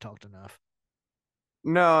 Chris. I've talked enough.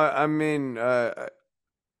 No, I mean, I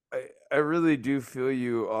really do feel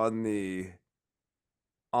you on the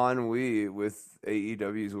ennui with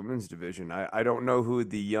AEW's women's division. I don't know who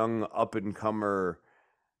the young up and comer.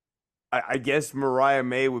 I guess Mariah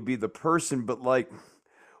May would be the person, but like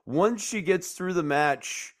once she gets through the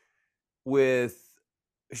match with,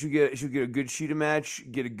 she'll get a good Sheeta match,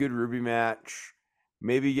 get a good Ruby match,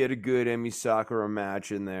 maybe get a good Emi Sakura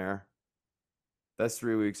match in there. That's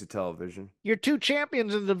 3 weeks of television. Your 2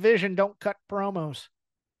 champions of the division don't cut promos.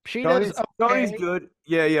 Tony's good.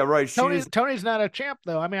 Yeah, right. Tony's not a champ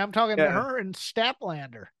though. I mean, I'm talking to her and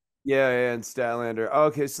Statlander. Yeah, and Statlander.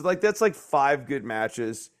 Okay, so like that's like 5 good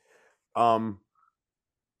matches. None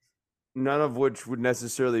of which would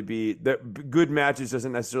necessarily be that good matches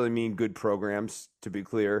doesn't necessarily mean good programs, to be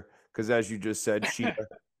clear, because as you just said, she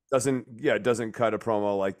doesn't cut a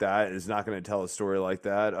promo like that. Is not going to tell a story like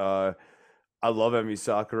that. I love Emi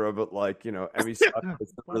Sakura, but like, Emi Sakura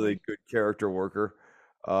is a really good character worker.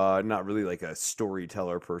 Not really like a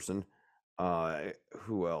storyteller person.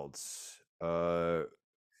 Who else? Boy,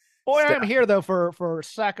 I'm here though for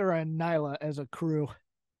Sakura and Nyla as a crew.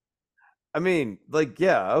 I mean, like,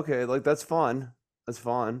 yeah, okay, like that's fun. That's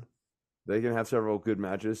fun. They can have several good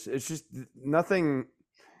matches. It's just nothing.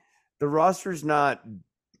 The roster's not.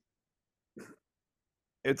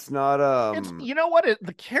 It's not. It's, you know what?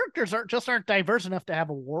 The characters aren't diverse enough to have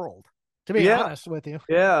a world. To be honest with you.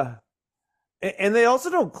 Yeah. And they also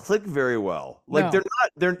don't click very well. Like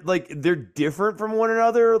they're different from one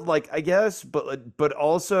another. Like I guess, but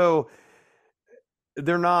also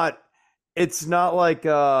they're not it's not like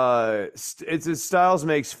it's a Styles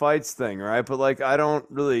makes fights thing, right? But like I don't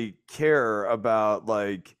really care about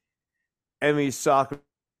like Emmy Sakura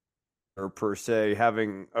per se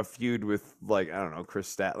having a feud with like I don't know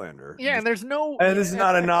Chris Statlander. Yeah, and there's no. And this is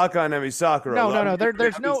not a knock on Emmy Sakura. No, no, I'm no.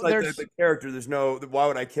 There's I'm no. just like the character. There's no. Why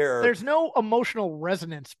would I care? There's no emotional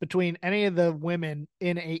resonance between any of the women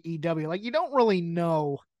in AEW. Like you don't really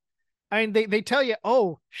know. I mean, they tell you,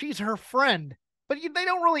 oh, she's her friend, but they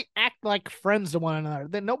don't really act like friends to one another.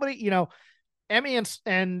 That nobody, Emmy and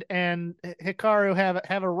Hikaru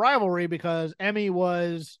have a rivalry because Emmy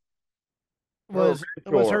was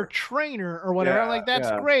her trainer or whatever. Yeah, I'm like, that's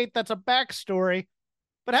yeah. great. That's a backstory.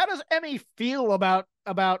 But how does Emmy feel about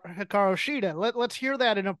Hikaru Shida? Let's hear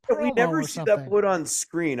that in a promo. We never or see something. that put on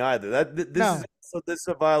screen either. No. This is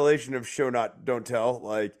a violation of show not don't tell.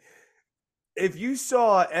 Like if you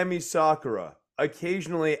saw Emmy Sakura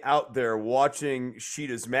occasionally out there watching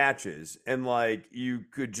Sheeta's matches, and like you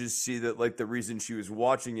could just see that like the reason she was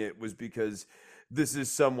watching it was because this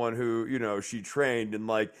is someone who, she trained and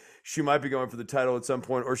like she might be going for the title at some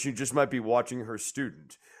point, or she just might be watching her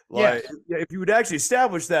student. Like, Yes. yeah, if you would actually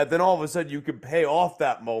establish that, then all of a sudden you could pay off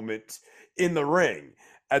that moment in the ring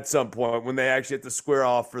at some point when they actually have to square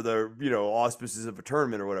off for the, auspices of a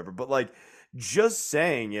tournament or whatever. But like just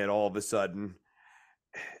saying it all of a sudden,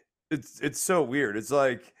 it's so weird. It's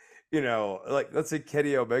like, like let's say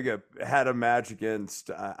Kenny Omega had a match against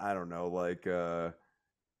I don't know, like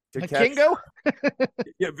Takeshi. Kingo?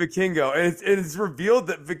 Yeah, Vikingo, and it's revealed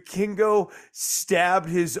that Vikingo stabbed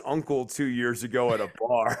his uncle 2 years ago at a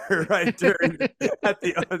bar, right during at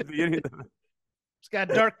the beginning of the It's got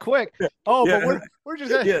dark quick. Oh, yeah, but we're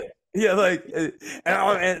just yeah, like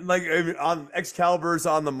and like on Excalibur's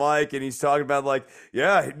on the mic, and he's talking about like,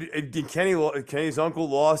 yeah, Kenny's uncle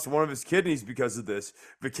lost one of his kidneys because of this.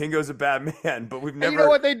 Vikingo's a bad man, but we've never. You know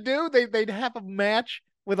what they do? They'd have a match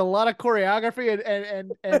with a lot of choreography,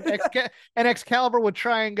 and Excalibur would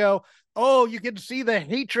try and go, oh, you can see the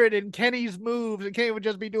hatred in Kenny's moves, and Kenny would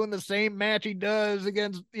just be doing the same match he does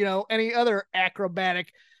against any other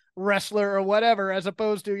acrobatic wrestler or whatever, as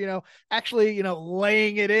opposed to actually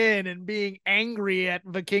laying it in and being angry at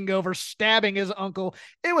Vikingo for stabbing his uncle.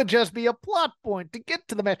 It would just be a plot point to get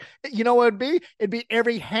to the match. You know what it'd be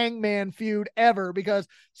every Hangman feud ever, because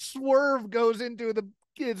Swerve goes into the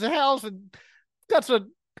kid's house and cuts a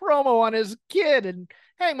promo on his kid, and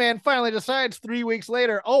Hangman finally decides 3 weeks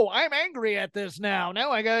later, oh, I'm angry at this now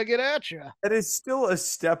I gotta get at you. That is still a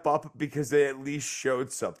step up because they at least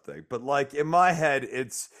showed something. But like in my head,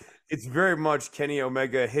 it's very much Kenny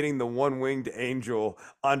Omega hitting the one-winged angel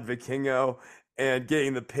on Vikingo and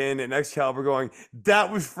getting the pin, and Excalibur going,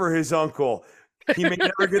 that was for his uncle. He may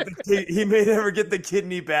never get the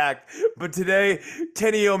kidney back, but today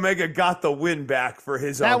Kenny Omega got the win back for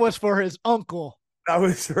his uncle. That was for his uncle. That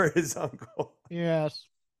was for his uncle. Yes.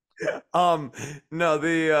 No,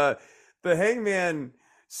 the Hangman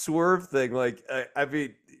Swerve thing, like I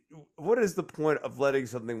mean, what is the point of letting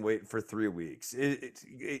something wait for 3 weeks?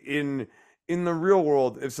 In the real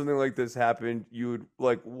world, if something like this happened, you would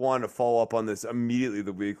like want to follow up on this immediately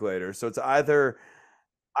the week later. So it's either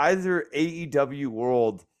AEW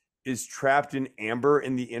World is trapped in amber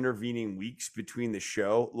in the intervening weeks between the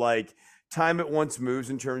show, like time at once moves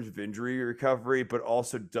in terms of injury recovery, but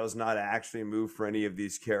also does not actually move for any of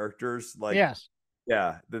these characters. Like, yes,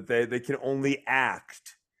 yeah, that they can only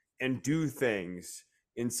act and do things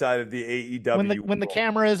inside of the AEW when the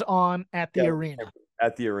camera is on at the arena.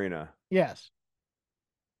 At the arena. Yes.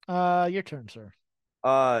 Your turn, sir.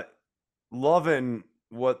 Loving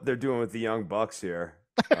what they're doing with the Young Bucks here.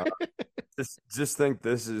 Just think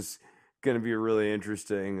this is going to be really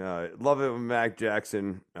interesting. Love it when Mac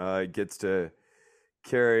Jackson gets to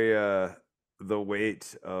carry the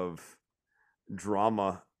weight of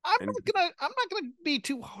drama. I'm not gonna be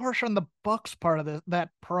too harsh on the Bucks part of that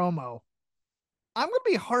promo. I'm gonna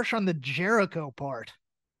be harsh on the Jericho part,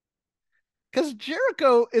 because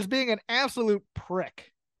Jericho is being an absolute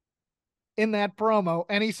prick in that promo,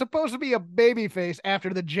 and he's supposed to be a babyface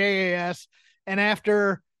after the JAS and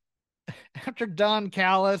after Don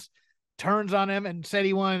Callis turns on him and said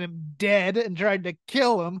he wanted him dead and tried to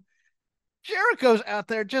kill him. Jericho's out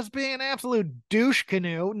there just being an absolute douche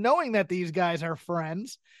canoe, knowing that these guys are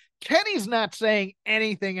friends. Kenny's not saying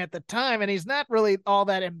anything at the time, and he's not really all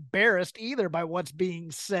that embarrassed either by what's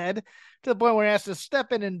being said, to the point where he has to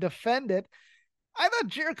step in and defend it. I thought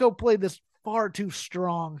Jericho played this far too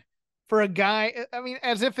strong for a guy. I mean,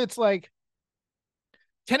 as if it's like,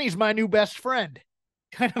 Kenny's my new best friend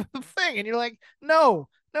kind of a thing. And you're like, no.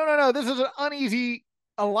 This is an uneasy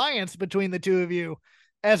alliance between the two of you,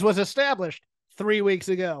 as was established 3 weeks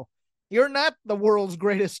ago. You're not the world's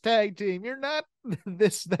greatest tag team. You're not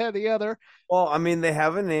this, that, the other. Well, I mean, they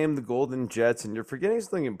have a name, the Golden Jets, and you're forgetting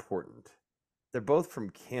something important. They're both from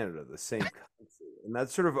Canada, the same country, and that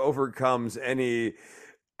sort of overcomes any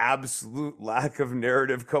absolute lack of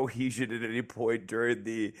narrative cohesion at any point during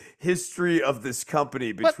the history of this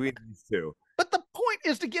company between these two. But the point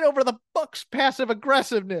is to get over the Bucks' passive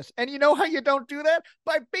aggressiveness. And you know how you don't do that?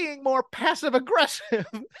 By being more passive aggressive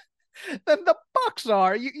than the Bucks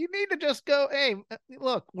are. You need to just go, hey,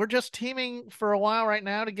 look, we're just teaming for a while right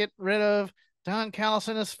now to get rid of Don Callis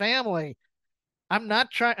and his family. I'm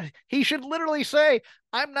not trying. He should literally say,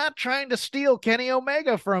 I'm not trying to steal Kenny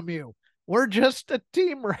Omega from you. We're just a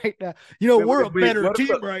team right now. We're a better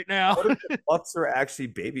team right now. What if the Bucks are actually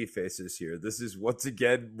baby faces here? This is once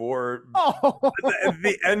again more. Oh, at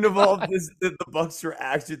the end of all of this, the Bucks are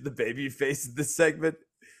actually the baby face of this segment.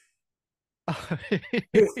 I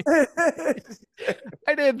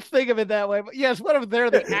didn't think of it that way, but yes, what if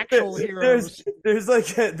they're the actual heroes? There's like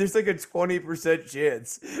a 20%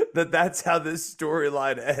 chance that that's how this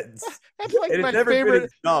storyline ends. That's like and my it's never favorite. been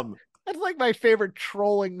as dumb. That's like my favorite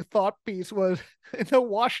trolling thought piece was in the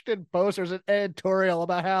Washington Post. There's an editorial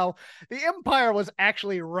about how the Empire was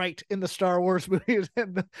actually right in the Star Wars movies,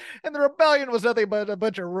 and the rebellion was nothing but a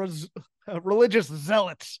bunch of religious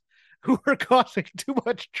zealots who were causing too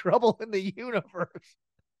much trouble in the universe.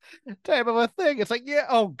 Type of a thing. It's like, yeah,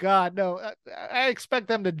 oh God, no. I expect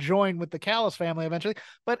them to join with the Callis family eventually.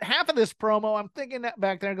 But half of this promo, I'm thinking that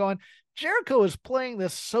back there going, Jericho is playing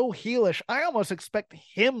this so heelish. I almost expect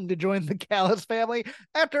him to join the Callis family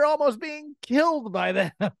after almost being killed by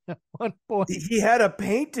them at one point. He had a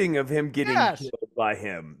painting of him getting killed by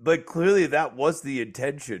him. Like, clearly that was the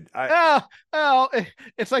intention.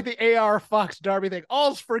 It's like the AR Fox Darby thing.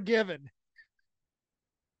 All's forgiven.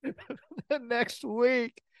 The next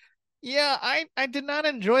week. Yeah, I did not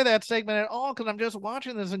enjoy that segment at all because I'm just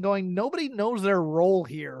watching this and going, nobody knows their role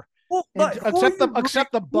here. Well, except the Bucks.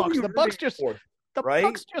 The Bucks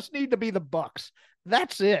Bucks just need to be the Bucks.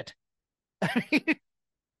 That's it.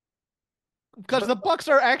 Because the Bucks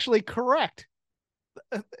are actually correct.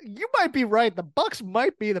 You might be right. The Bucks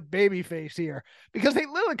might be the babyface here because they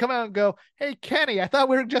literally come out and go, "Hey, Kenny, I thought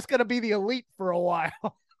we were just going to be the Elite for a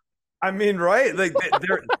while." I mean, right? Like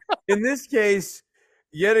they're in this case.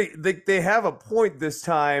 Yet they have a point this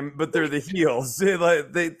time, but they're the heels. They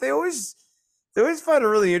always find a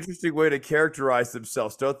really interesting way to characterize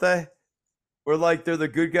themselves, don't they? Where like they're the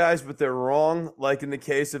good guys, but they're wrong. Like in the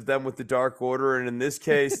case of them with the Dark Order, and in this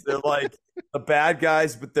case, they're like the bad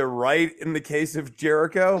guys, but they're right. In the case of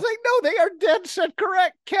Jericho, it's like no, they are dead set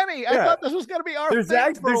correct, Kenny. I thought this was going to be our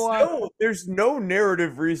thing for a while. There's no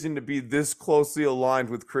narrative reason to be this closely aligned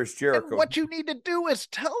with Chris Jericho. And what you need to do is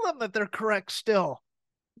tell them that they're correct still.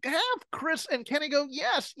 Have Chris and Kenny go,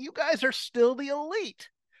 yes, you guys are still the Elite.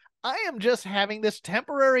 I am just having this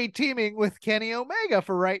temporary teaming with Kenny Omega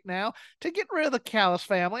for right now to get rid of the Callis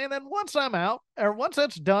family. And then once I'm out, or once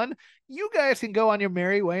that's done, you guys can go on your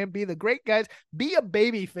merry way and be the great guys. Be a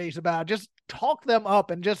baby face about it. Just talk them up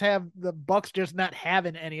and just have the Bucks just not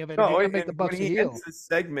having any of it. No, and make the Bucks when he heel. ends this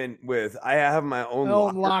segment with, I have my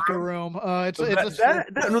own locker room. That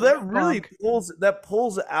really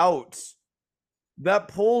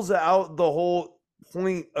pulls out the whole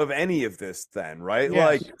point of any of this then, right?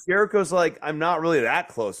 Yes. Like Jericho's like, I'm not really that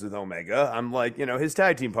close with Omega. I'm like, his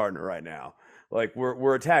tag team partner right now. Like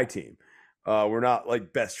we're a tag team. We're not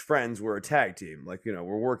like best friends. We're a tag team. Like, we're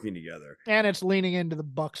working together. And it's leaning into the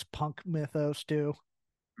Bucks punk mythos too.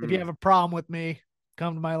 If you have a problem with me,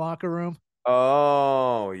 come to my locker room.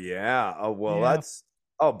 Oh yeah. Oh well, that's,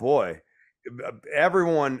 oh boy.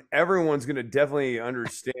 Everyone's gonna definitely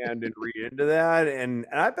understand and read into that, and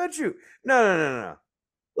I bet you no.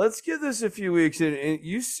 Let's give this a few weeks, and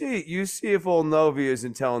you see if old Novi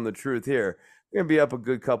isn't telling the truth here. We're gonna be up a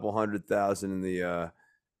good couple 100,000 in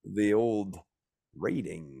the old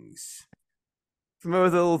ratings. Remember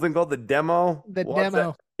the little thing called the demo?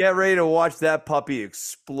 Get ready to watch that puppy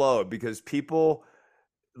explode because people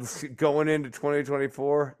going into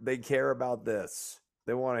 2024, they care about this.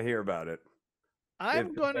 They want to hear about it.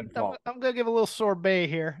 I'm going to give a little sorbet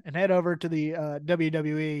here and head over to the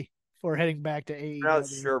WWE for heading back to AEW. Now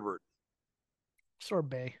it's sherbet.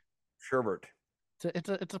 Sorbet. Sherbet.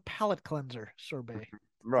 It's a palate cleanser. Sorbet.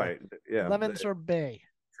 Right. Yeah. Lemon sorbet.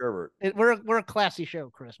 Sherbet. We're a classy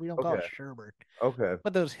show, Chris. We don't call it sherbet. Okay.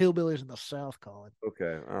 What those hillbillies in the South call it.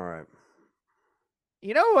 Okay. All right.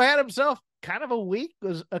 You know who had himself kind of a week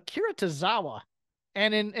was Akira Tozawa,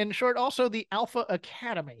 and in short, also the Alpha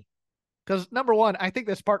Academy. Because number one, I think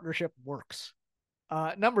this partnership works.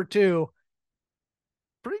 Number two,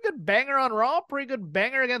 pretty pretty good banger on Raw, pretty good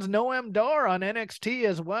banger against Noam Dar on NXT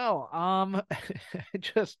as well.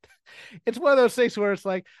 It's one of those things where it's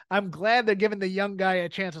like, I'm glad they're giving the young guy a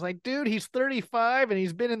chance. It's like, dude, he's 35 and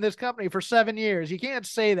he's been in this company for 7 years. You can't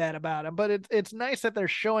say that about him, but it's nice that they're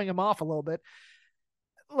showing him off a little bit.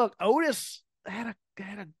 Look, Otis had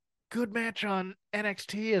a good match on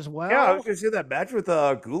NXT as well. Yeah, I was gonna say that match with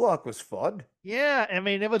Gulak was fun. Yeah, I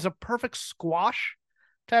mean, it was a perfect squash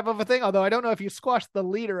type of a thing. Although I don't know if you squash the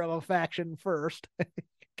leader of a faction first. Kind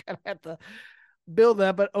of have to build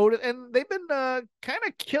that. But Otis, and they've been kind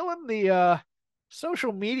of killing the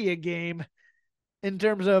social media game in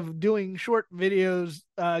terms of doing short videos,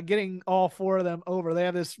 getting all 4 of them over. They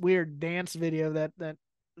have this weird dance video that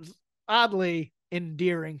is oddly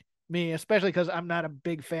endearing me, especially because I'm not a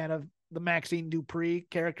big fan of the Maxine Dupree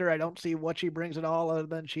character. I don't see what she brings at all, other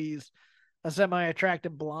than she's a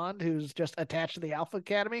semi-attractive blonde who's just attached to the Alpha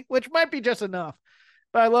Academy, which might be just enough.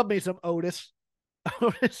 But I love me some Otis.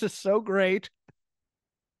 Otis is so great.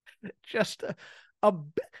 Just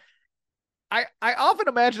I often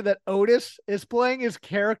imagine that Otis is playing his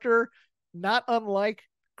character not unlike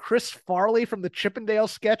Chris Farley from the Chippendale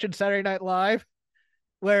sketch in Saturday Night Live,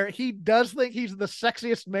 where he does think he's the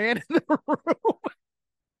sexiest man in the room.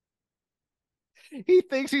 He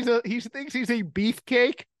thinks he's a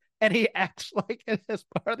beefcake, and he acts like it as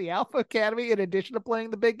part of the Alpha Academy in addition to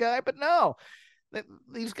playing the big guy. But no,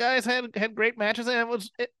 these guys had great matches, and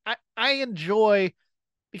I enjoy,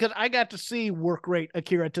 because I got to see work rate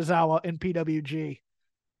Akira Tozawa in PWG.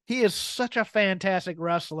 He is such a fantastic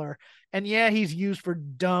wrestler, and yeah, he's used for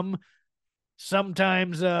dumb,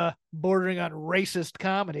 sometimes bordering on racist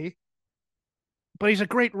comedy, but he's a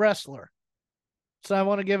great wrestler. So I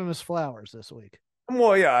want to give him his flowers this week.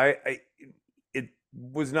 Well, yeah, it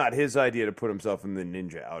was not his idea to put himself in the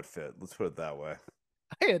ninja outfit. Let's put it that way.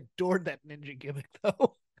 I adored that ninja gimmick,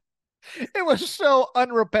 though. It was so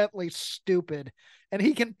unrepentantly stupid, and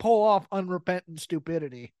he can pull off unrepentant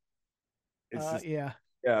stupidity. Yeah.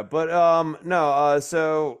 Yeah, but no,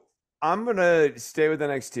 so I'm gonna stay with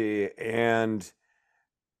NXT and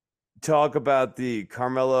talk about the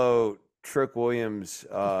Carmelo Trick Williams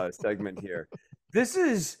segment here. This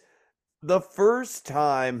is the first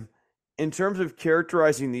time, in terms of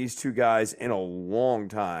characterizing these two guys, in a long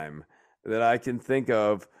time that I can think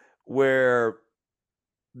of, where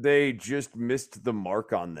they just missed the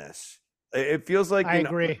mark on this. It feels like I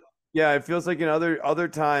agree. Yeah, it feels like in other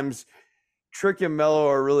times, Trick and Mello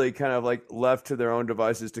are really kind of like left to their own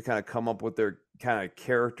devices to kind of come up with their kind of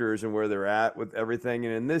characters and where they're at with everything.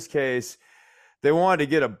 And in this case, they wanted to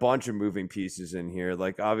get a bunch of moving pieces in here.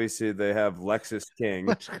 Like, obviously, they have Lexus King.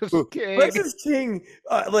 Lexus King,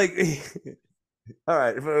 like, all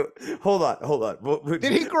right, hold on.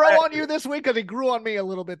 Did he grow on you this week? Because he grew on me a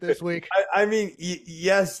little bit this week. I mean,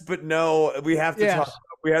 yes, but no. We have to talk.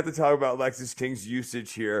 We have to talk about Lexus King's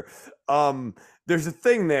usage here. There's a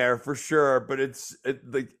thing there for sure, but it's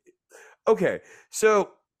like, okay, so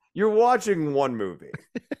you're watching one movie.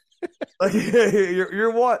 Like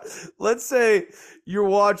you're what? Let's say you're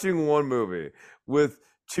watching one movie with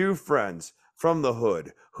two friends from the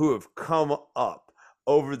hood who have come up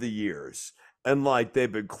over the years, and like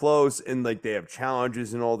they've been close, and like they have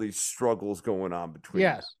challenges and all these struggles going on between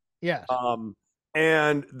them. Yes.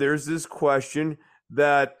 And there's this question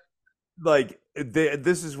that, like,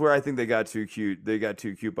 this is where I think they got too cute. They got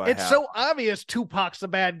too cute by half. It's so obvious Tupac's the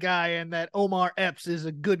bad guy and that Omar Epps is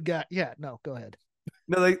a good guy. Yeah, no, go ahead.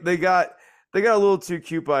 No, they got a little too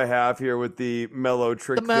cute by half here with the mellow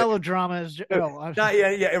trick. The melodrama is not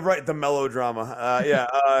yeah, right. The melodrama.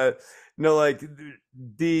 No, like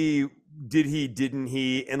the did he, didn't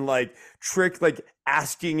he, and like Trick like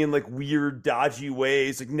asking in like weird dodgy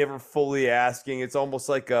ways, like never fully asking. It's almost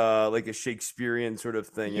like a Shakespearean sort of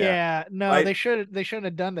thing. They shouldn't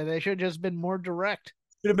have done that. They should have just been more direct.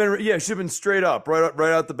 Should have been straight up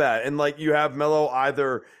right out the bat. And like you have Mello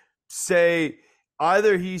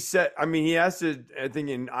he said, I mean, he has to, I think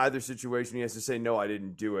in either situation, he has to say, no, I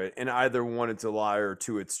didn't do it. And either one, it's a lie or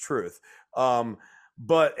two, it's truth.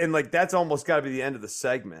 But like, that's almost got to be the end of the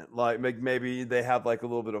segment. Like maybe they have like a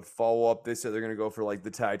little bit of follow up. They said they're going to go for like the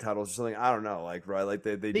tag titles or something. I don't know. Like, right. Like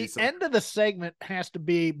they do something. End of the segment has to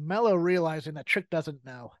be Mello realizing that Trick doesn't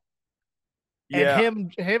know. Yeah.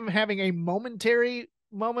 And him having a momentary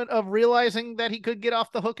moment of realizing that he could get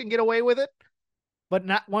off the hook and get away with it, but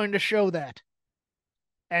not wanting to show that.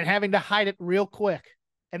 And having to hide it real quick.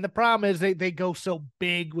 And the problem is they go so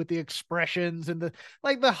big with the expressions and the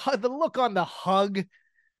look on the hug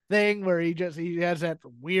thing where he has that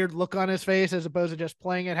weird look on his face as opposed to just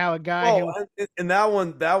playing it how a guy who. And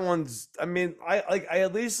that one's. I mean, I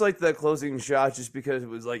at least like that closing shot just because it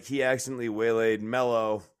was like he accidentally waylaid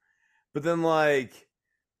Mello, but then like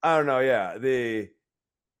I don't know, yeah,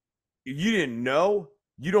 you didn't know,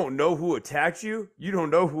 you don't know who attacked you, you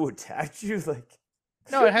don't know who attacked you, like.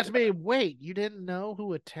 No, it has to be. Wait, you didn't know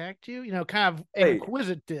who attacked you? Kind of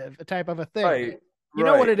inquisitive type of a thing. Right. You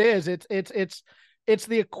know what it is? It's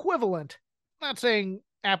the equivalent. I'm not saying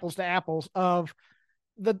apples to apples of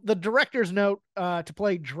the director's note to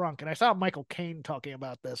play drunk. And I saw Michael Caine talking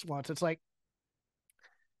about this once. It's like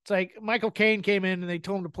Michael Caine came in and they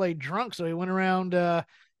told him to play drunk, so he went around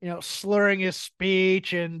slurring his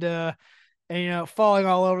speech and falling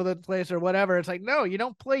all over the place or whatever. It's like, no, you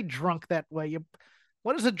don't play drunk that way.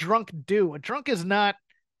 What does a drunk do? A drunk is not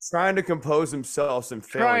trying to compose himself and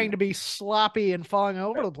trying to be sloppy and falling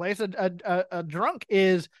over the place. A drunk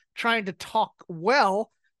is trying to talk well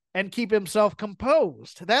and keep himself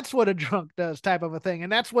composed. That's what a drunk does, type of a thing.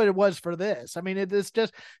 And that's what it was for this. I mean, this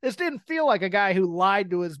didn't feel like a guy who lied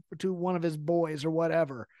to one of his boys or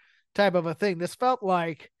whatever type of a thing. This felt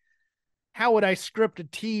like, how would I script a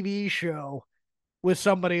TV show with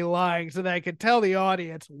somebody lying so that I could tell the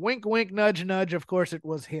audience, wink, wink, nudge, nudge, of course it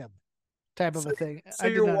was him, type of a thing. So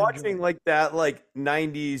you're watching like that, like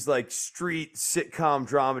 90s, like street sitcom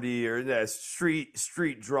dramedy or that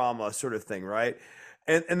street drama sort of thing, right?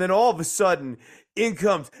 And then all of a sudden in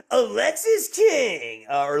comes Alexis King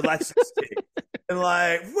or Lexus King. And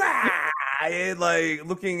like, wow, and like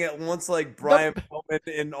looking at once like Brian Pillman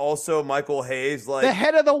and also Michael Hayes, like the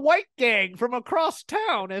head of the white gang from across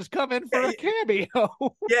town has come in for a cameo.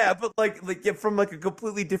 Yeah, but like from like a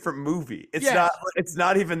completely different movie. It's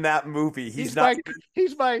not even that movie. He's not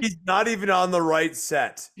even on the right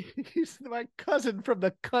set. He's my cousin from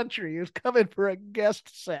the country who's coming for a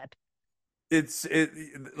guest set. It's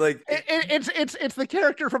the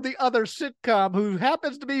character from the other sitcom who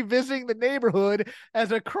happens to be visiting the neighborhood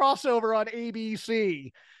as a crossover on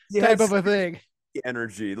ABC type of a thing.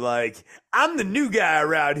 Energy, like, I'm the new guy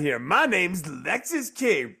around here. My name's Lexus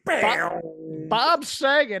King. Bob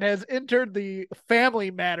Saget has entered the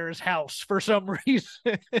Family Matters house for some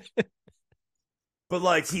reason. But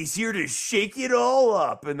like he's here to shake it all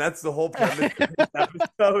up, and that's the whole premise of this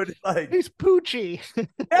episode. Like he's Poochie.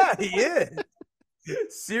 Yeah, he is.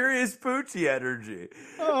 Serious Poochie energy.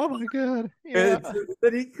 Oh my god. Yeah.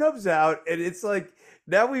 Then he comes out and it's like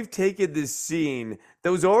now we've taken this scene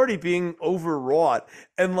that was already being overwrought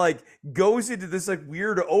and like goes into this like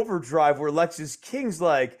weird overdrive where Lexus King's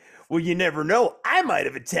like, well, you never know. I might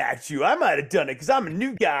have attacked you. I might have done it because I'm a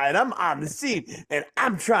new guy and I'm on the scene and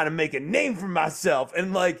I'm trying to make a name for myself.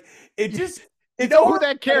 And like, it just... You know who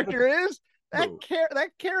that character is? That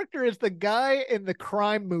character is the guy in the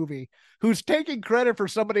crime movie who's taking credit for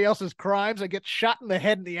somebody else's crimes and gets shot in the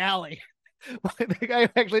head in the alley. The guy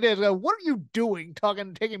actually did. Go, what are you doing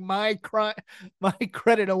taking my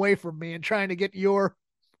credit away from me and trying to get your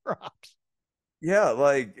props? Yeah,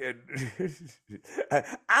 like,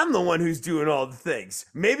 I'm the one who's doing all the things.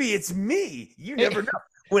 Maybe it's me. You never know.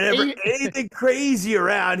 Whenever anything crazy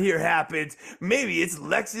around here happens, maybe it's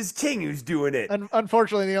Lexus King who's doing it.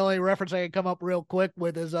 Unfortunately, the only reference I can come up real quick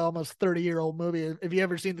with is almost 30-year-old movie. Have you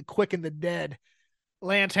ever seen The Quick and the Dead?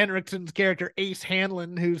 Lance Henriksen's character, Ace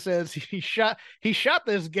Hanlon, who says he shot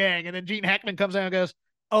this gang, and then Gene Hackman comes out and goes,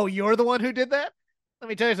 oh, you're the one who did that? Let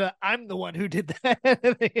me tell you something. I'm the one who did that.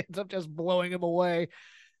 And he ends up just blowing him away.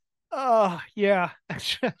 Oh, yeah.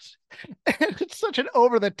 It's such an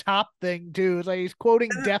over-the-top thing, too. It's like he's quoting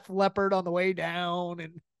Def Leppard on the way down.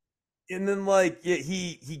 And then, like,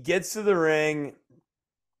 he gets to the ring.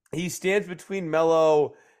 He stands between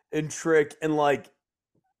Mello and Trick. And, like,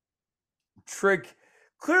 Trick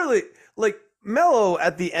clearly... Like, Mello,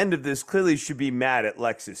 at the end of this, clearly should be mad at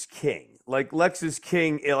Lexus King. Like, Lexus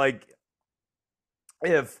King, like...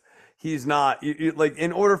 If he's not like,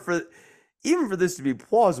 in order for even for this to be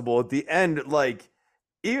plausible at the end, like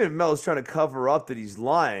even if Mel's trying to cover up that he's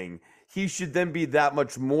lying, he should then be that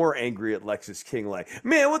much more angry at Lexus King. Like,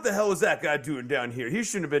 man, what the hell is that guy doing down here? He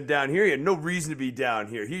shouldn't have been down here. He had no reason to be down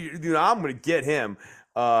here. I'm gonna get him.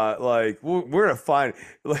 Like we're gonna find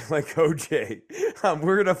like OJ.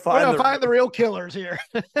 We're gonna find the real killers here.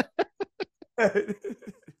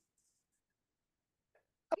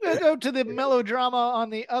 I'm going to go to the melodrama on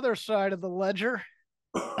the other side of the ledger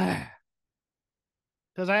because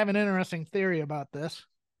I have an interesting theory about this.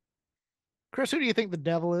 Chris, who do you think the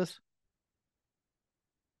devil is?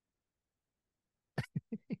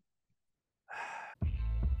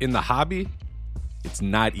 In the hobby, it's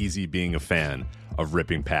not easy being a fan of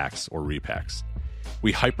ripping packs or repacks.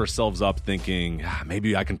 We hype ourselves up thinking,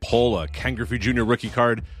 maybe I can pull a Ken Griffey Jr. rookie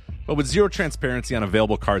card. But with zero transparency on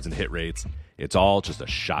available cards and hit rates, it's all just a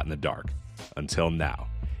shot in the dark. Until now.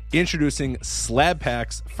 Introducing slab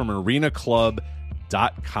packs from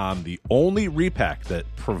arenaclub.com, the only repack that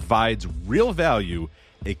provides real value,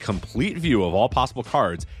 a complete view of all possible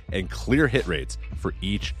cards, and clear hit rates for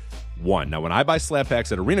each one. Now, when I buy slab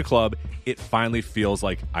packs at Arena Club, it finally feels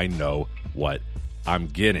like I know what I'm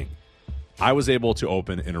getting. I was able to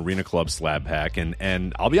open an Arena Club slab pack,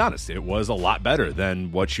 and I'll be honest, it was a lot better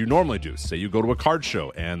than what you normally do. Say you go to a card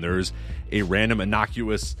show, and there's a random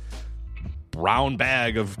innocuous brown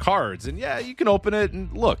bag of cards, and yeah, you can open it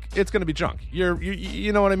and look, it's going to be junk.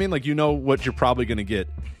 You know what I mean? Like, you know what you're probably going to get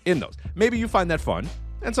in those. Maybe you find that fun,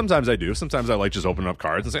 and sometimes I do. Sometimes I like just opening up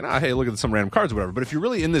cards and saying, hey, look at some random cards or whatever. But if you're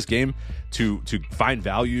really in this game to find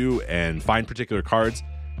value and find particular cards,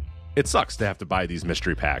 it sucks to have to buy these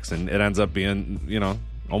mystery packs, and it ends up being,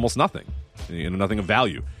 almost nothing, nothing of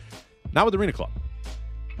value. Not with Arena Club.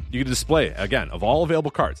 You get a display, again, of all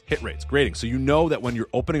available cards, hit rates, grading. So you know that when you're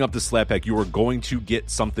opening up the slab pack, you are going to get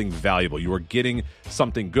something valuable. You are getting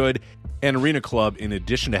something good. And Arena Club, in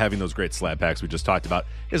addition to having those great slab packs we just talked about,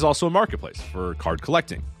 is also a marketplace for card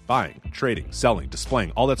collecting, buying, trading, selling,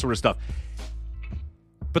 displaying, all that sort of stuff.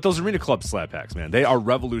 But those Arena Club slab packs, man, they are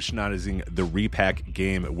revolutionizing the repack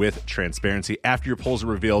game with transparency. After your pulls are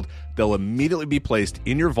revealed, they'll immediately be placed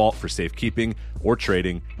in your vault for safekeeping or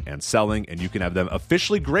trading and selling, and you can have them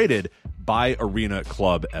officially graded by Arena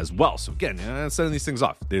Club as well. So again, sending these things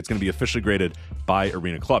off, it's going to be officially graded by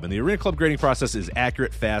Arena Club. And the Arena Club grading process is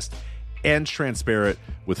accurate, fast, and transparent,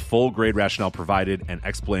 with full grade rationale provided and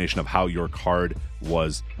explanation of how your card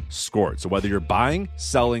was scored. So whether you're buying,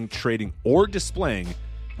 selling, trading, or displaying,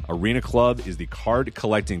 Arena Club is the card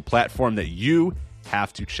collecting platform that you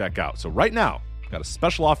have to check out. So right now, I've got a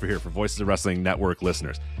special offer here for Voices of Wrestling Network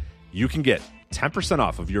listeners. You can get 10%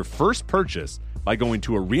 off of your first purchase by going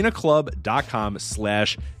to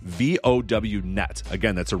arenaclub.com/VOWnet.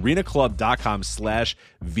 Again, that's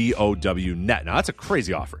arenaclub.com/VOWnet. Now, that's a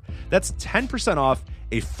crazy offer. That's 10% off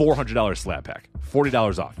a $400 slab pack.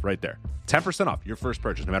 $40 off right there. 10% off your first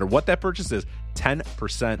purchase. No matter what that purchase is,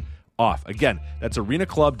 10% off. Again, that's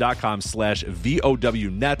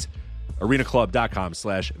arenaclub.com/VOWnet,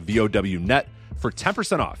 arenaclub.com/VOWnet for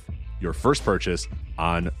 10% off your first purchase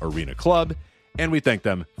on Arena Club. And we thank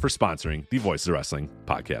them for sponsoring the Voices of Wrestling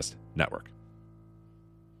Podcast Network.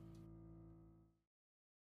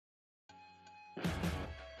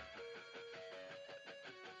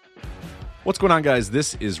 What's going on, guys?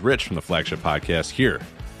 This is Rich from the Flagship Podcast here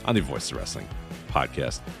on the Voices of Wrestling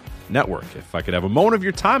Podcast Network. If I could have a moment of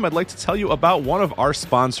your time, I'd like to tell you about one of our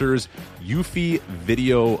sponsors, Eufy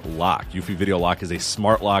Video Lock. Eufy Video Lock is a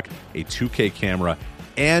smart lock, a 2K camera,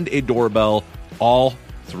 and a doorbell, all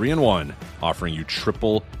 3-in-1, offering you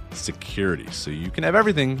triple security. So you can have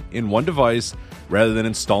everything in one device rather than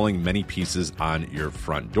installing many pieces on your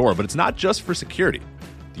front door. But it's not just for security.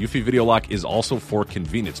 The Eufy Video Lock is also for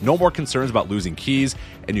convenience. No more concerns about losing keys,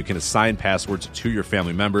 and you can assign passwords to your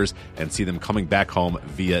family members and see them coming back home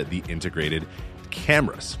via the integrated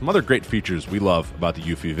cameras. Some other great features we love about the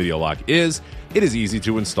Eufy Video Lock is it is easy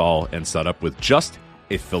to install and set up with just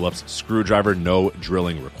a Phillips screwdriver, no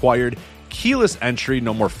drilling required. Keyless entry,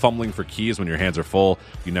 no more fumbling for keys when your hands are full.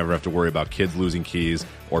 You never have to worry about kids losing keys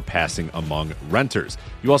or passing among renters.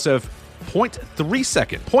 You also have 0.3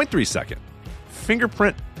 second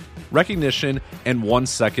fingerprint recognition and 1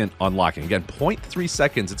 second unlocking. Again, 0.3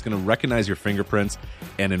 seconds, it's going to recognize your fingerprints,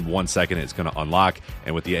 and in 1 second, it's going to unlock.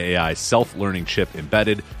 And with the AI self-learning chip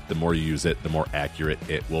embedded, the more you use it, the more accurate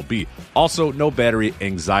it will be. Also, no battery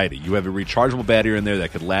anxiety. You have a rechargeable battery in there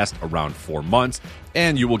that could last around 4 months,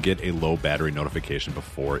 and you will get a low battery notification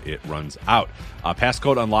before it runs out.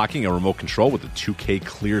 Passcode unlocking, a remote control with a 2K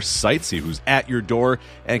clear sight, see who's at your door,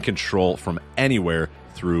 and control from anywhere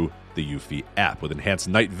through the Eufy app. With enhanced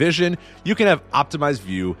night vision, you can have optimized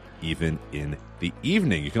view even in the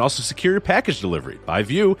evening. You can also secure your package delivery by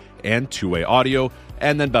view and two-way audio.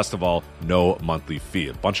 And then best of all, no monthly fee.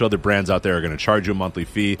 A bunch of other brands out there are going to charge you a monthly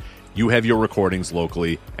fee. You have your recordings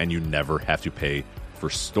locally, and you never have to pay for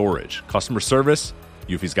storage. Customer service,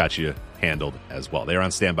 Eufy's got you handled as well. They are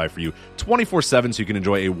on standby for you 24/7, so you can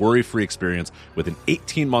enjoy a worry-free experience with an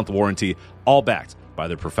 18-month warranty, all backed by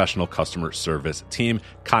their professional customer service team.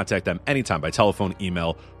 Contact them anytime by telephone,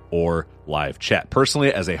 email, or live chat.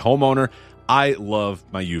 Personally, as a homeowner, I love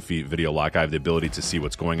my Eufy Video Lock. I have the ability to see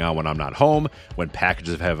what's going on when I'm not home, when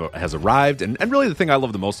packages has arrived, and really the thing I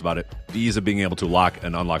love the most about it, the ease of being able to lock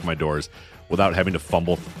and unlock my doors without having to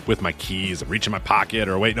fumble with my keys and reach in my pocket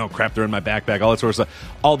or wait, no, crap, they're in my backpack, all that sort of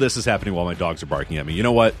stuff. All this is happening while my dogs are barking at me. You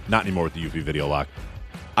know what? Not anymore with the UV video lock.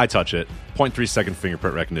 I touch it, 0.3 second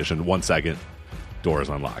fingerprint recognition, 1 second, door is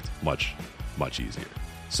unlocked. Much, much easier.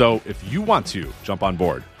 So if you want to jump on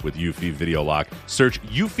board with Eufy Video Lock, search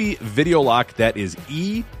Eufy Video Lock. That is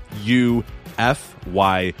EUFY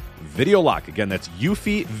Video Lock. Again, that's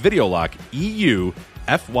Eufy Video Lock,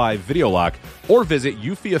 EUFY Video Lock, or visit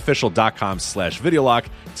eufyofficial.com/video lock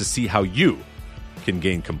to see how you can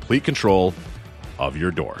gain complete control of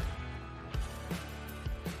your door.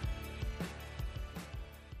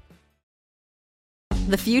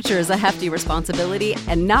 The future is a hefty responsibility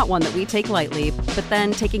and not one that we take lightly. But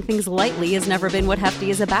then taking things lightly has never been what Hefty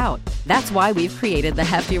is about. That's why we've created the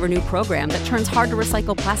Hefty Renew program that turns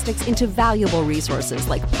hard-to-recycle plastics into valuable resources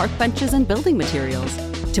like park benches and building materials.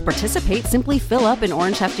 To participate, simply fill up an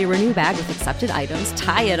orange Hefty Renew bag with accepted items,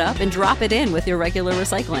 tie it up, and drop it in with your regular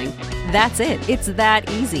recycling. That's it. It's that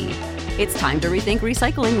easy. It's time to rethink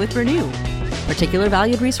recycling with Renew. Particular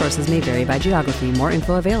valued resources may vary by geography. More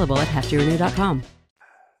info available at heftyrenew.com.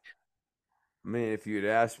 I mean, if you'd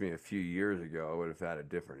asked me a few years ago, I would have had a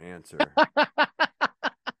different answer.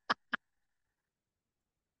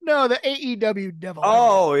 No, the AEW Devil.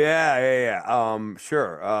 Oh, yeah.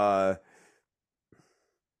 Sure.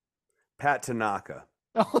 Pat Tanaka.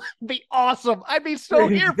 Oh, that'd be awesome. I'd be so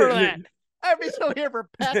here for that. I'd be so here for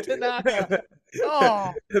Pat Tanaka.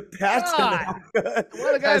 Oh, Pat God. Tanaka. One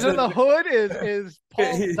of the guys in the hood is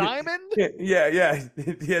Paul Diamond. Yeah.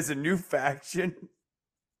 He has a new faction.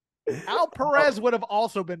 Al Perez would have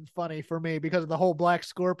also been funny for me because of the whole Black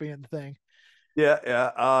Scorpion thing.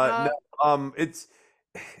 Yeah. It's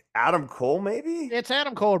Adam Cole, maybe? It's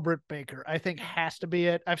Adam Cole or Britt Baker, I think has to be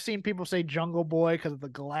it. I've seen people say Jungle Boy because of the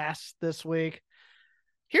glass this week.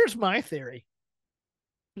 Here's my theory.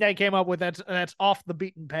 I came up with that's off the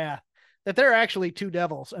beaten path. That there are actually two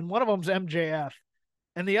devils, and one of them's MJF.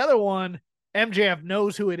 And the other one, MJF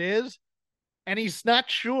knows who it is, and he's not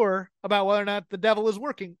sure about whether or not the devil is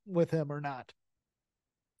working with him or not.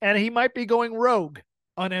 And he might be going rogue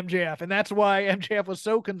on MJF, and that's why MJF was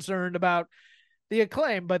so concerned about the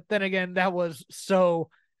Acclaim. But then again, that was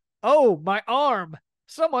my arm.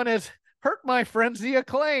 Someone has hurt my friends, the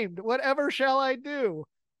Acclaimed. Whatever shall I do?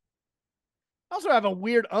 I also have a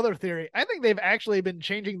weird other theory. I think they've actually been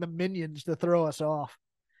changing the minions to throw us off.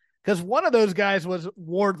 Because one of those guys was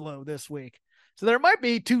Wardlow this week. So there might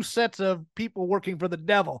be two sets of people working for the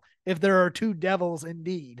devil, if there are two devils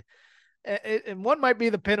indeed. And one might be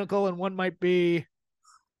the Pinnacle, and one might be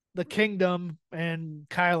the Kingdom and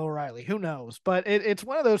Kyle O'Reilly. Who knows? But it's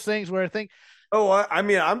one of those things where I think... I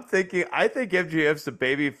think MJF's a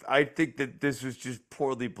baby. I think that this was just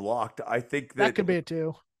poorly blocked. I think that could be it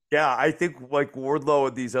too. Yeah, I think like Wardlow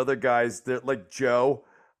and these other guys that like Joe,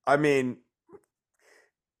 I mean,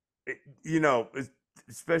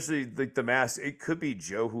 especially like the mask, it could be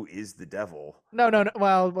Joe who is the devil. No.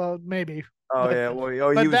 Well, maybe. Oh, but, yeah.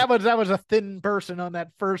 Well, but that was a thin person on that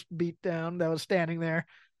first beatdown that was standing there.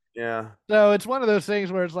 Yeah. So it's one of those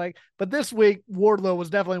things where it's like, but this week Wardlow was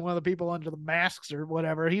definitely one of the people under the masks or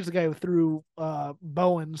whatever. He's the guy who threw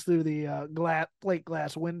Bowens through the plate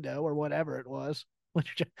glass window or whatever it was.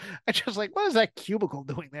 I just like, what is that cubicle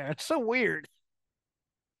doing there? It's so weird.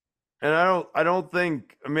 And I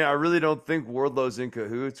really don't think Wardlow's in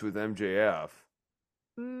cahoots with MJF.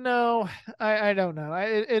 No, I don't know.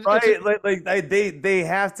 They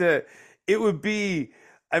have to. It would be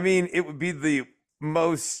the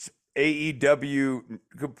most AEW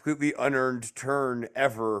completely unearned turn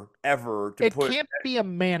ever. It can't be a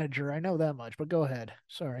manager. I know that much, but go ahead.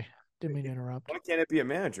 Sorry, didn't mean to interrupt. Why can't it be a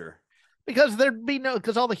manager? Because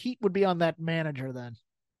because all the heat would be on that manager then.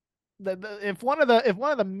 If one of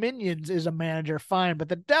the minions is a manager, fine, but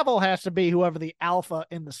the devil has to be whoever the alpha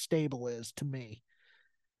in the stable is to me,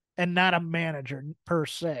 and not a manager per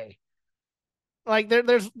se. Like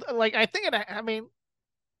there's like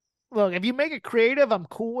look, if you make it creative, I'm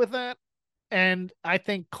cool with that, and I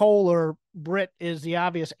think Cole or Britt is the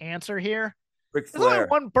obvious answer here. There's only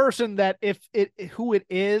one person that who it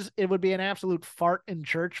is, it would be an absolute fart in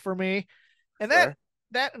church for me. And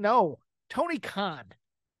Tony Khan.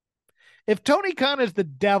 If Tony Khan is the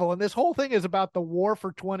devil and this whole thing is about the war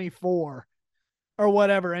for 24 or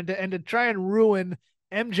whatever, and to try and ruin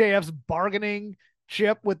MJF's bargaining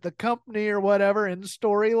chip with the company or whatever in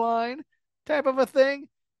storyline type of a thing,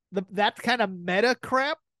 that kind of meta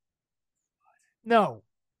crap. No.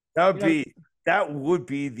 That would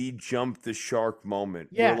be the jump the shark moment.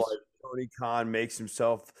 Yes. Where Tony Khan makes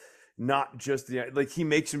himself not just he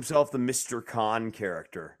makes himself the Mr. Khan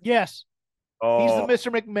character. Yes. Oh. He's the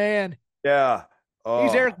Mr. McMahon. Yeah.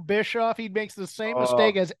 He's Oh. Eric Bischoff. He makes the same Oh.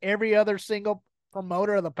 mistake as every other single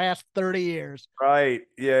promoter of the past 30 years. Right.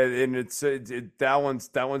 Yeah, and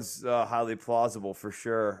that one's highly plausible for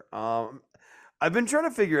sure. I've been trying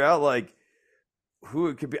to figure out like who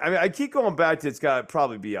it could be. I mean, I keep going back to it's got to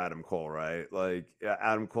probably be Adam Cole, right? Like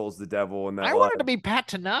Adam Cole's the devil, and I that want it to be Pat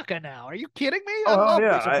Tanaka now. Are you kidding me? I Oh hell love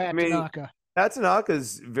yeah! me some I Pat mean, Tanaka. Pat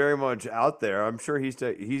Tanaka's very much out there. I'm sure he's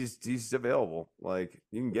available. Like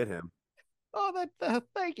you can get him. Oh,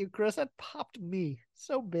 thank you, Chris. That popped me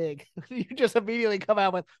so big. You just immediately come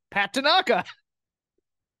out with Pat Tanaka.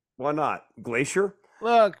 Why not? Glacier.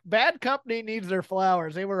 Look, Bad Company needs their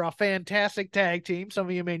flowers. They were a fantastic tag team. Some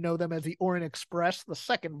of you may know them as the Orient Express, the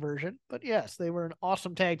second version. But yes, they were an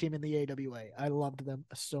awesome tag team in the AWA. I loved them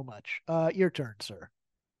so much. Your turn, sir.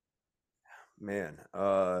 Man.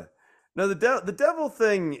 No, the devil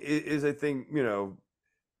thing is I think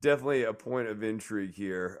definitely a point of intrigue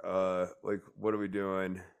here. Like what are we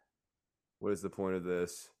doing? What is the point of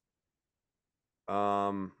this?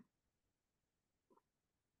 Um,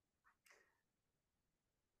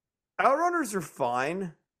 Outrunners are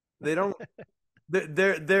fine. They don't.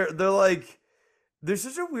 They're like. There's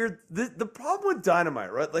such a weird. The problem with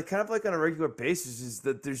Dynamite, right? Like kind of like on a regular basis, is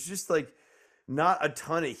that there's just like not a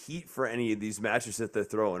ton of heat for any of these matches that they're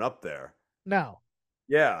throwing up there. No.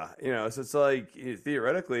 Yeah, so it's like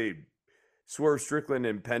theoretically, Swerve Strickland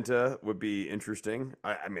and Penta would be interesting.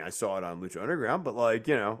 I mean, I saw it on Lucha Underground, but like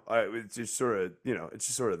it's just sort of it's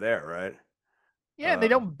just sort of there, right? Yeah, and they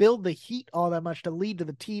don't build the heat all that much to lead to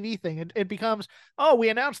the TV thing. It becomes, oh, we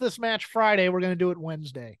announced this match Friday. We're going to do it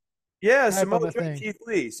Wednesday. Yeah, Type of Samoa a Joe, thing. Keith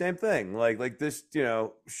Lee, same thing. Like this,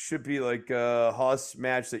 should be like a Haas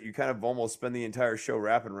match that you kind of almost spend the entire show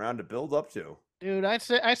wrapping around to build up to. Dude, I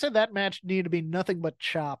said that match needed to be nothing but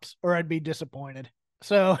chops, or I'd be disappointed.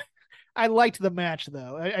 So I liked the match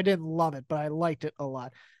though. I didn't love it, but I liked it a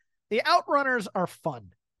lot. The Outrunners are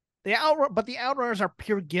fun. But the Outrunners are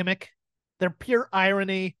pure gimmick. They're pure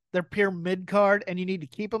irony. They're pure mid card, and you need to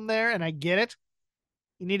keep them there. And I get it.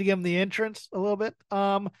 You need to give them the entrance a little bit.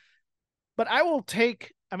 But I will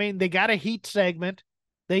take. I mean, they got a heat segment.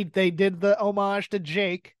 They did the homage to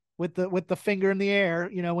Jake with the finger in the air.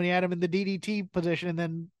 When he had him in the DDT position and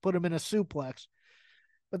then put him in a suplex.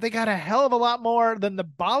 But they got a hell of a lot more than the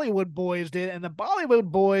Bollywood Boys did, and the Bollywood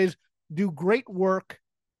Boys do great work,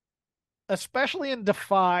 especially in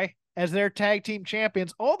Defy as their tag team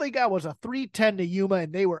champions. All they got was a 310 to Yuma,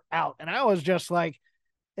 and they were out. And I was just like,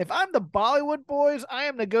 if I'm the Bollywood Boys, I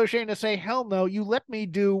am negotiating to say, hell no, you let me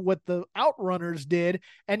do what the Outrunners did,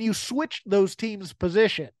 and you switched those teams'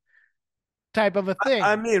 position type of a thing.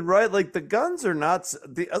 I mean, right? Like the Guns are not.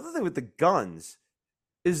 The other thing with the Guns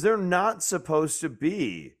is they're not supposed to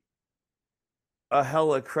be a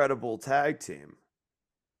hella credible tag team,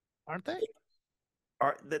 Aren't they?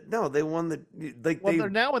 No, they won the like Well, they. they're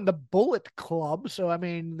now in the Bullet Club, so I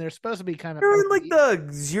mean, they're supposed to be kind of. They're in like the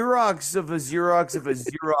Xerox of a Xerox of a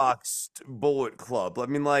Xerox Bullet Club. I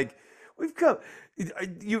mean, like we've come.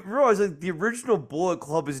 You realize like the original Bullet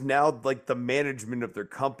Club is now like the management of their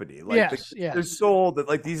company. Like Yes. they're sold that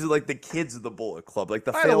like these are like the kids of the Bullet Club. Like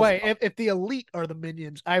the By the way, if the Elite are the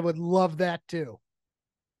minions, I would love that too.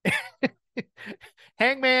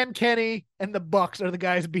 Hangman, Kenny, and the Bucks are the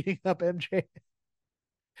guys beating up MJ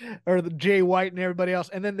or the Jay White and everybody else,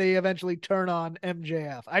 and then they eventually turn on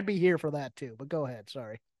MJF. I'd be here for that too, but go ahead.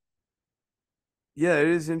 Sorry. Yeah, it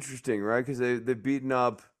is interesting, right? Because they've beaten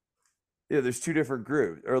up. Yeah, there's two different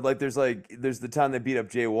groups, or there's the time they beat up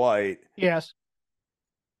Jay White. Yes.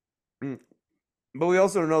 But we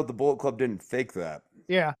also know the Bullet Club didn't fake that.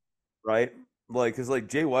 Yeah. Right? Because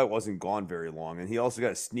Jay White wasn't gone very long, and he also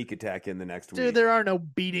got a sneak attack in the next week. Dude, there are no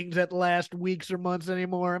beatings that last weeks or months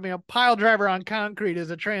anymore. I mean, a pile driver on concrete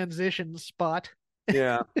is a transition spot.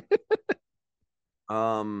 Yeah.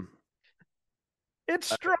 It's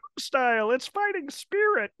strong style. It's fighting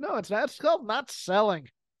spirit. No, it's not. It's called not selling.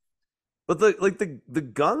 But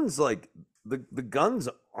the Guns the Guns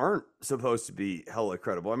aren't supposed to be hella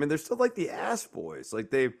credible. I mean, they're still like the ass boys. Like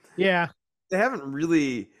they haven't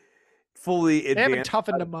really fully advanced. They haven't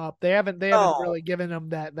toughened them up. They haven't really given them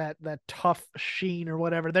that tough sheen or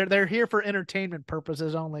whatever. They're here for entertainment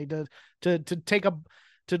purposes only to take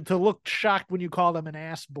to look shocked when you call them an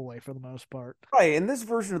ass boy for the most part. Right, and this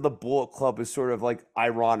version of the Bullet Club is sort of like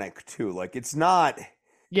ironic too. Like it's not.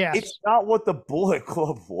 Yes. It's not what the Bullet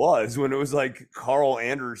Club was when it was like Carl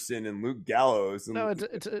Anderson and Luke Gallows. And no,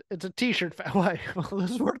 it's a t-shirt. Well,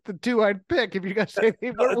 those weren't the two I'd pick if you guys say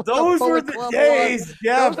they weren't those were the days.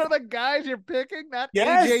 Yeah, those are the guys you're picking, not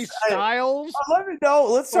AJ Styles. Let me know.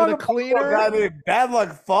 Let's talk about cleaner. Bad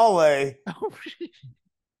Luck Fale.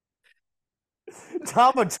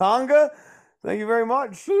 Tamatonga, thank you very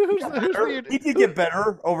much. He did get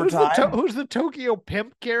better over time. Who's the Tokyo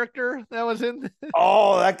Pimp character that was in?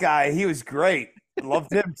 Oh, that guy, he was great.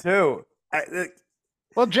 Loved him too.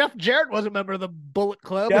 Well, Jeff Jarrett was a member of the Bullet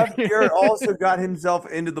Club. Jeff Jarrett also got himself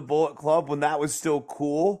into the Bullet Club when that was still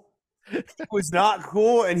cool. He was not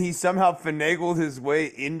cool, and he somehow finagled his way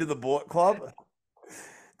into the Bullet Club.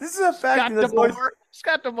 This is a fact.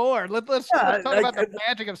 Scott D'Amore. Let's talk about the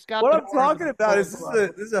magic of Scott What D'Amore. I'm talking about is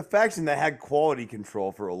this is a faction that had quality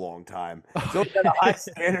control for a long time. So it had a high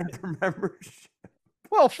standard for membership.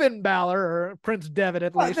 Well, Finn Balor or Prince Devitt,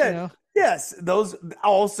 at least, you know. Yes, those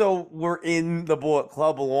also were in the Bullet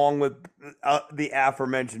Club along with the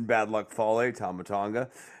aforementioned Bad Luck Fale, Tamatonga,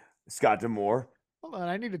 Scott D'Amore. Hold on,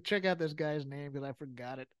 I need to check out this guy's name because I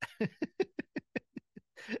forgot it.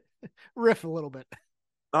 Riff a little bit.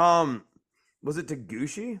 Was it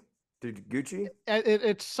Taguchi?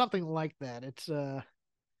 It's something like that. It's I'm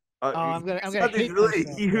gonna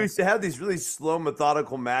he used to have these really slow,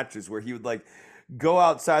 methodical matches where he would like go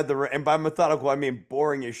outside the ring, and by methodical I mean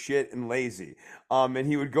boring as shit and lazy. And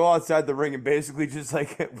he would go outside the ring and basically just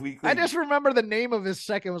like weekly. I just remember the name of his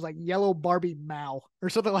second was like Yellow Barbie Mao or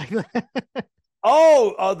something like that.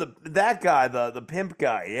 That guy, the pimp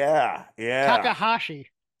guy, yeah.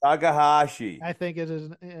 Takahashi, I think it is.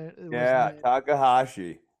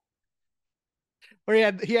 Takahashi.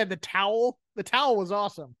 Where he had the towel. The towel was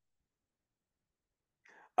awesome.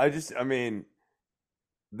 This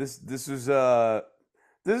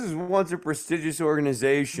is once a prestigious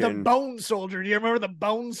organization. The Bone Soldier. Do you remember the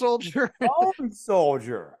Bone Soldier? Bone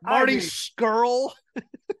Soldier. Marty Scurll.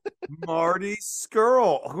 Marty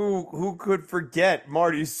Scurll. Who could forget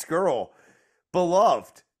Marty Scurll?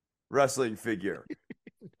 Beloved wrestling figure.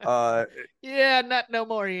 Yeah, not no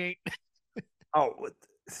more. He ain't.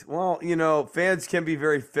 Well, you know, fans can be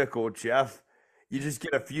very fickle, Jeff. You just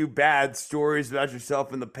get a few bad stories about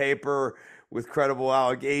yourself in the paper with credible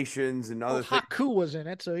allegations and other things. Haku was in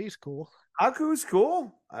it, so he's cool. Haku's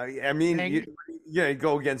cool. I mean, you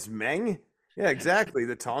go against Meng. Yeah, exactly.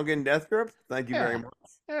 The Tongan death grip. Thank you very much.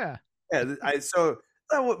 Yeah. So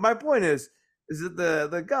my point is that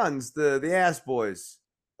the guns, the ass boys,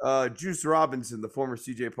 Juice Robinson, the former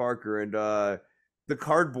CJ Parker, and the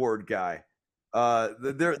cardboard guy,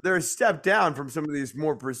 they're a step down from some of these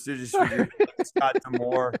more prestigious figures. Scott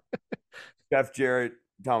D'Amore, Jeff Jarrett,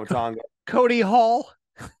 Tamatonga, Cody Hall.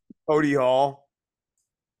 I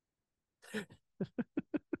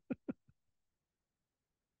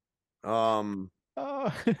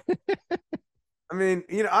mean,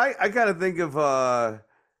 you know, I kind of think of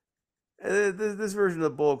this version of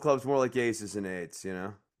the Bullet Club's more like Aces and Eights, you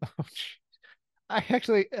know. I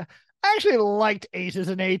actually liked Aces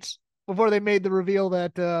and Eights before they made the reveal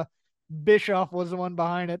that Bischoff was the one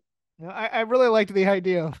behind it. You know, I really liked the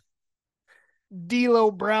idea of D'Lo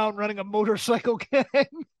Brown running a motorcycle gang.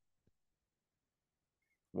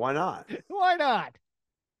 Why not? Why not?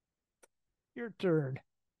 Your turn.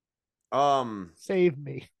 Save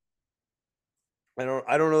me. I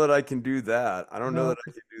don't know that I can do that.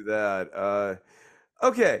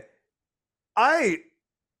 Okay. I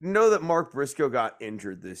know that Mark Briscoe got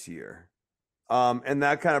injured this year. And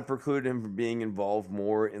that kind of precluded him from being involved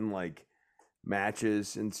more in like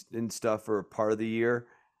matches and stuff for a part of the year.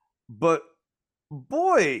 But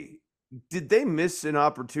boy, did they miss an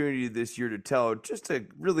opportunity this year to tell just a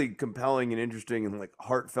really compelling and interesting and like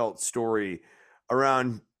heartfelt story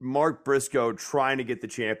around Mark Briscoe trying to get the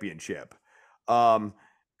championship. And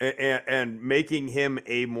making him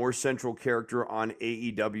a more central character on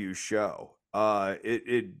AEW's show.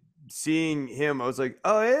 Seeing him, I was like,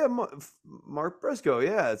 oh yeah, Mark Briscoe,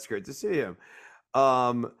 yeah, it's great to see him.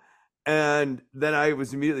 And then I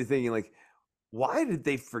was immediately thinking, like, why did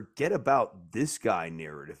they forget about this guy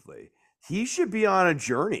narratively? He should be on a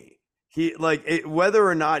journey. Whether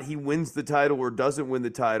or not he wins the title or doesn't win the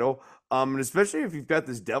title, and especially if you've got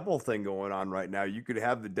this devil thing going on right now, you could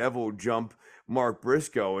have the devil jump Mark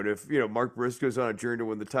Briscoe, and if Mark Briscoe's on a journey to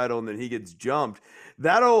win the title and then he gets jumped,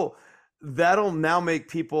 that'll now make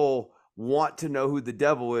people want to know who the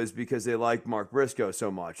devil is because they like Mark Briscoe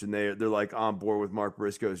so much and they're like on board with Mark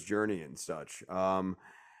Briscoe's journey and such.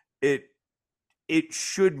 It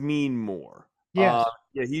should mean more. Yes.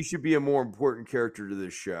 He should be a more important character to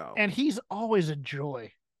this show. And he's always a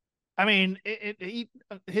joy. I mean,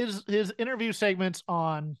 his interview segments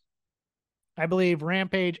on, I believe,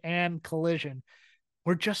 Rampage and Collision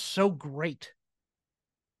were just so great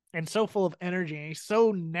and so full of energy. And he's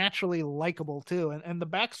so naturally likable too. And the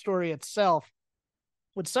backstory itself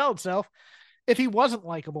would sell itself if he wasn't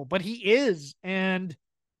likable, but he is. And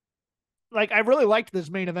like, I really liked this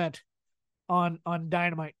main event on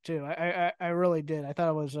Dynamite too. I really did. I thought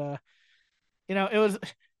it was it was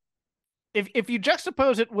if you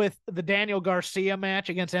juxtapose it with the Daniel Garcia match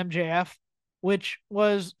against MJF, which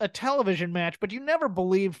was a television match, but you never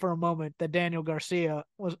believed for a moment that Daniel Garcia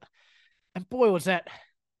was. And boy, was that.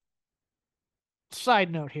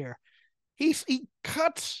 Side note here, he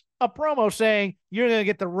cuts a promo saying you're going to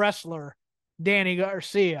get the wrestler Danny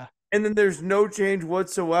Garcia. And then there's no change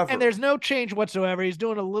whatsoever. And there's no change whatsoever. He's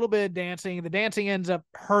doing a little bit of dancing. The dancing ends up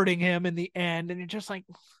hurting him in the end. And you're just like,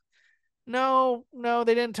 no,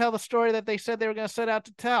 they didn't tell the story that they said they were going to set out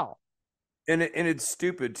to tell. And it's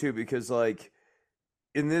stupid too, because like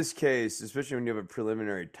in this case, especially when you have a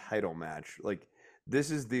preliminary title match, like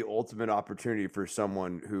this is the ultimate opportunity for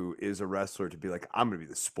someone who is a wrestler to be like, I'm going to be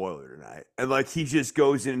the spoiler tonight. And like he just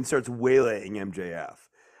goes in and starts waylaying MJF.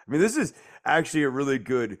 I mean, this is actually a really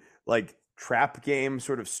good like trap game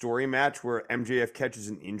sort of story match where MJF catches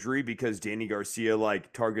an injury because Danny Garcia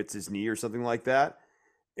like targets his knee or something like that.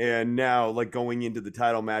 And now like going into the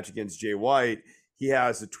title match against Jay White, he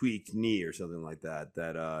has a tweaked knee or something like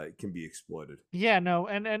that can be exploited. Yeah, no.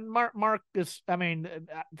 And Mark is, I mean,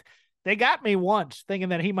 they got me once thinking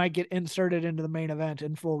that he might get inserted into the main event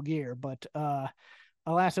in Full Gear, but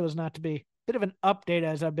alas, it was not to be. Bit of an update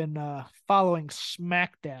as I've been following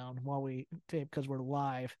SmackDown while we tape because we're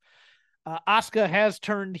live. Asuka has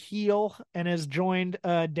turned heel and has joined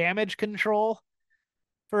Damage Control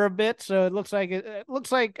for a bit, so it looks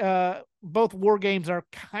like both War Games are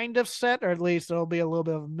kind of set, or at least there'll be a little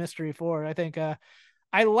bit of a mystery for it. I think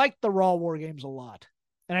I like the Raw War Games a lot,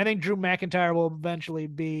 and I think Drew McIntyre will eventually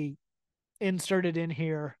be inserted in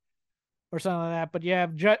here or something like that. But yeah,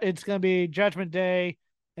 it's going to be Judgment Day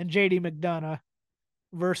and JD McDonough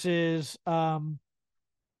versus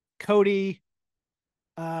Cody,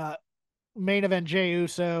 main event Jey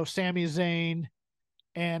Uso, Sami Zayn,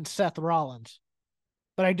 and Seth Rollins.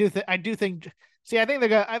 But I do think. See, I think they're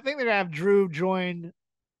gonna have Drew join.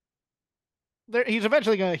 He's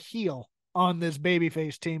eventually gonna heel on this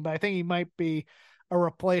babyface team, but I think he might be a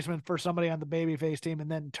replacement for somebody on the babyface team and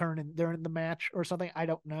then turn in during the match or something. I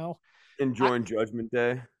don't know. And join Judgment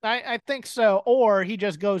Day. I think so. Or he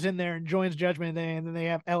just goes in there and joins Judgment Day, and then they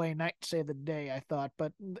have LA Knight save the day, I thought.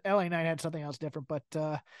 But LA Knight had something else different. But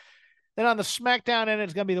then on the SmackDown end,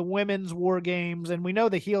 it's going to be the women's War Games. And we know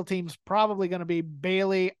the heel team's probably going to be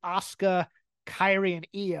Bayley, Asuka, Kyrie, and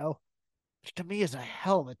Io, which to me is a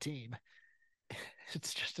hell of a team.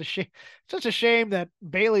 It's just a shame. Such a shame that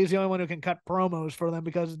Bayley's the only one who can cut promos for them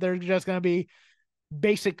because they're just going to be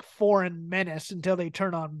basic foreign menace until they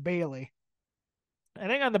turn on Bayley. I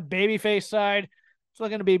think on the babyface side, it's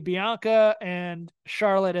looking to be Bianca and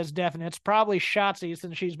Charlotte as definite. It's probably Shotzi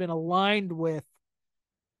since she's been aligned with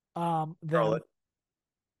them. Charlotte.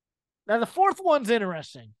 Now the fourth one's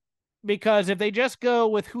interesting because if they just go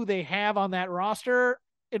with who they have on that roster,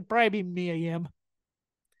 it'd probably be Mia Yim.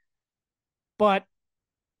 But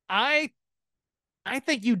I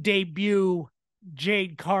think you debut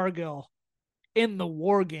Jade Cargill in the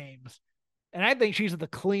War Games, and I think she's the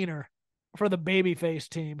cleaner for the babyface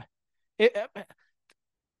team. Let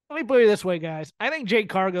me put it this way, guys. I think Jade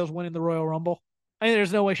Cargill's winning the Royal Rumble. I think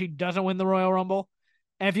there's no way she doesn't win the Royal Rumble.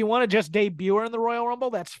 And if you want to just debut her in the Royal Rumble,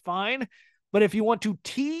 that's fine. But if you want to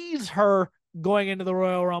tease her going into the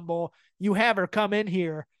Royal Rumble, you have her come in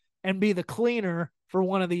here and be the cleaner for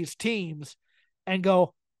one of these teams and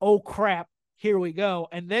go, oh, crap, here we go.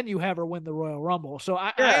 And then you have her win the Royal Rumble. So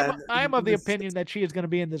I am of the opinion that she is going to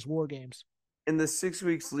be in this War Games. In the 6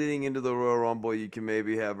 weeks leading into the Royal Rumble, you can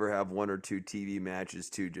maybe have her have one or two TV matches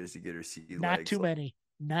too, just to get her sea legs. Not too many.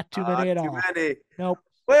 Not too many at all. Not too many. Nope.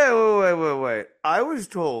 Wait. I was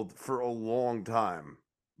told for a long time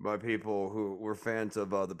by people who were fans of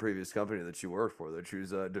the previous company that she worked for that she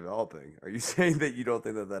was developing. Are you saying that you don't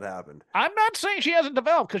think that happened? I'm not saying she hasn't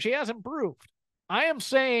developed because she hasn't proved. I am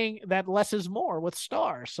saying that less is more with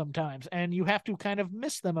stars sometimes, and you have to kind of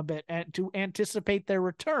miss them a bit to anticipate their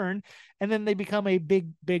return, and then they become a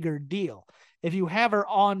bigger deal. If you have her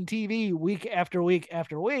on TV week after week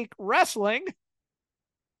after week wrestling,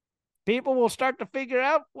 people will start to figure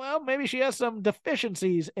out, well, maybe she has some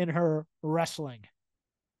deficiencies in her wrestling.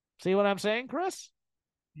 See what I'm saying, Chris?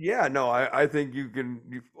 Yeah, no, I think you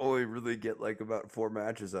only really get like about 4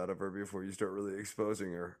 matches out of her before you start really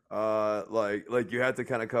exposing her. Like you have to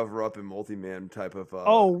kind of cover up in multi-man type of.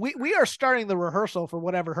 We are starting the rehearsal for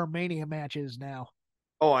whatever her Mania match is now.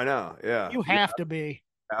 Oh, I know. Yeah, you have to be.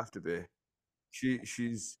 Have to be.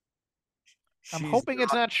 She's. I'm hoping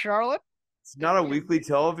it's not Charlotte. It's not a weekly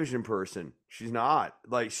television person. She's not.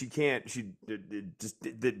 Like she can't.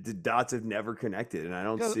 The dots have never connected, and I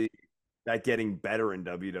don't see. that getting better in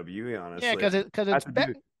WWE. Honestly, Yeah, because Have to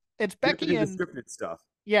do- it's you have to Becky do the and scripted stuff.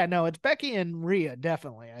 yeah, no, it's Becky and Rhea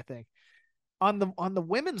definitely. I think on the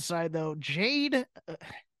women's side though, Jade,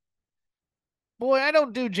 boy, I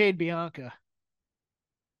don't do Jade Bianca.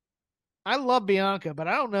 I love Bianca, but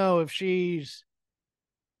I don't know if she's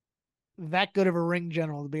that good of a ring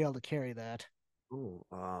general to be able to carry that. Ooh,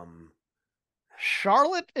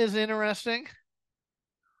 Charlotte is interesting,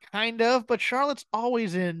 kind of, but Charlotte's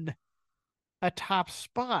always in a top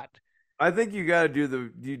spot. I think you got to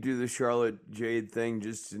do the Charlotte Jade thing,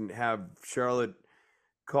 just and have Charlotte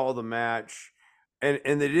call the match. And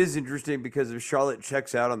it is interesting because if Charlotte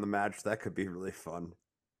checks out on the match, that could be really fun.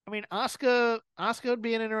 I mean, Asuka would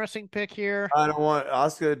be an interesting pick here. I don't want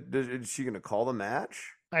Asuka. Is she going to call the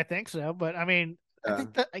match? I think so, but I mean, I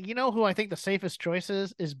think that you know who I think the safest choice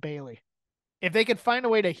is Bailey. If they could find a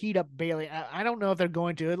way to heat up Bailey, I don't know if they're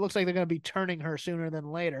going to. It looks like they're going to be turning her sooner than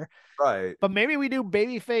later. Right. But maybe we do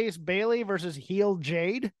babyface Bailey versus heel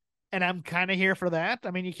Jade, and I'm kind of here for that.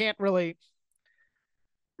 I mean, you can't really.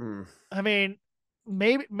 I mean,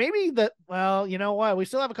 maybe that. Well, you know what? We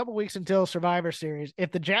still have a couple weeks until Survivor Series.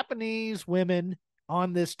 If the Japanese women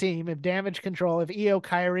on this team, if Damage Control, if Io,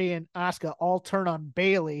 Kyrie, and Asuka all turn on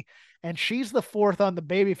Bailey, and she's the fourth on the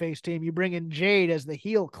babyface team, you bring in Jade as the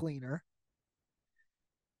heel cleaner,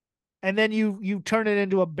 and then you turn it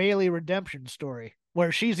into a Bailey redemption story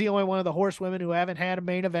where she's the only one of the horsewomen who haven't had a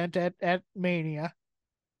main event at Mania.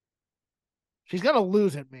 She's gonna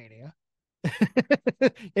lose at Mania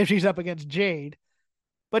if she's up against Jade,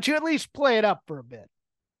 but you at least play it up for a bit.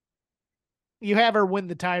 You have her win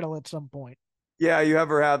the title at some point. Yeah, you have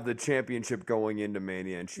her have the championship going into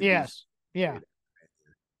Mania, and she yes, yeah,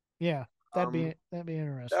 that'd be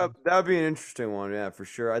interesting. That'd be an interesting one, yeah, for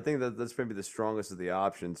sure. I think that's maybe the strongest of the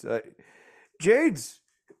options. Jade's,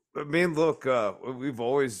 I mean, look, we've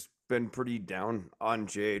always been pretty down on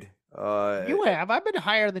Jade. You have. I've been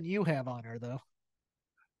higher than you have on her, though.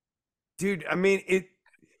 Dude, I mean,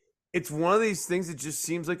 it's one of these things that just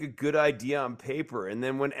seems like a good idea on paper. And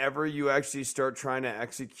then whenever you actually start trying to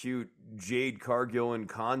execute Jade Cargill in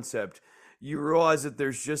concept, you realize that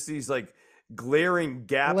there's just these like glaring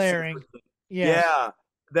gaps. Yeah.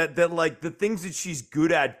 That like the things that she's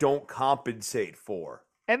good at don't compensate for.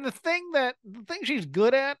 And the thing she's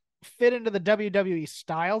good at fit into the WWE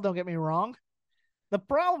style, don't get me wrong. The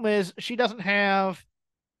problem is she doesn't have,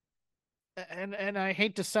 and I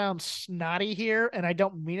hate to sound snotty here, and I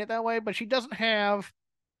don't mean it that way, but she doesn't have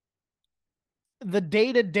the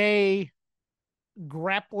day-to-day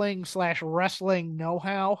grappling / wrestling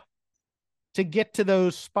know-how to get to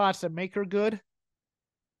those spots that make her good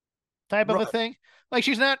type of a thing. Like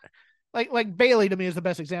she's not like Bailey to me is the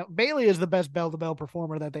best example. Bailey is the best bell-to-bell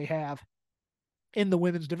performer that they have in the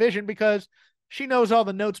women's division because she knows all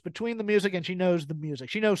the notes between the music and she knows the music.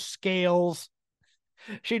 She knows scales.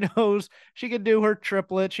 She knows she can do her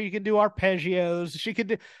triplet. She can do arpeggios. She could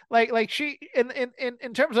do like she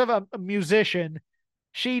in terms of a musician,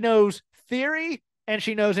 she knows theory and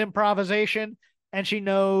she knows improvisation and she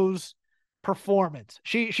knows performance.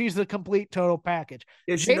 She's the complete total package.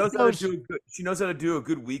 Yeah, she knows how to do a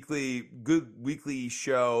good weekly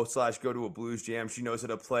show / go to a blues jam. She knows how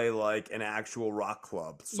to play like an actual rock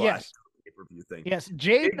club / pay-per-view thing. Yes,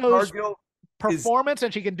 Jade knows performance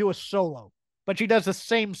and she can do a solo, but she does the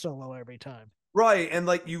same solo every time. Right, and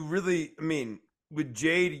like you really, I mean, with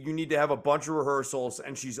Jade, you need to have a bunch of rehearsals,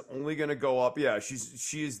 and she's only going to go up. Yeah, she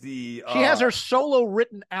has her solo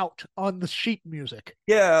written out on the sheet music.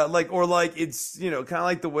 Yeah, like it's kind of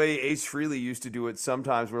like the way Ace Frehley used to do it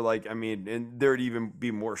sometimes. Where like, I mean, and there'd even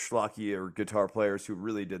be more schlocky or guitar players who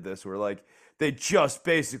really did this, where like they just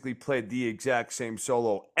basically played the exact same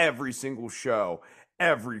solo every single show,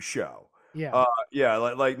 every show. Yeah.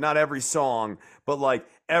 Like not every song, but like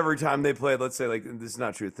every time they played, let's say like this is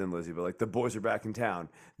not true of Thin Lizzy, but like the Boys Are Back in Town.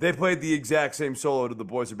 They played the exact same solo to the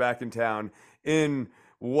Boys Are Back in Town in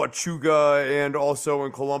Huachuca and also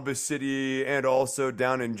in Columbus City and also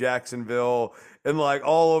down in Jacksonville and like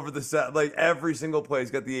all over the set. Like every single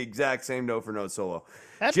place got the exact same note for note solo.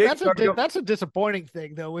 That's a disappointing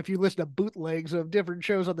thing though. If you listen to bootlegs of different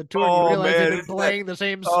shows on the tour, you realize they've been playing the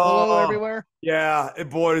same solo everywhere. Yeah,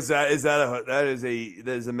 boy, is that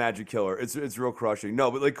a magic killer. It's real crushing.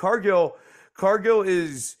 No, but like Cargill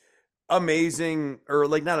is amazing, or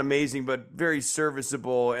like not amazing, but very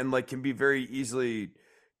serviceable, and like can be very easily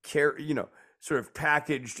sort of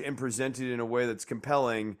packaged and presented in a way that's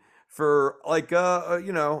compelling for like a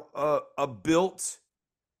built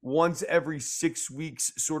once every 6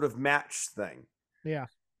 weeks sort of match thing. Yeah.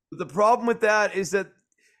 But the problem with that is that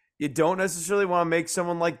you don't necessarily want to make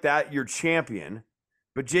someone like that your champion,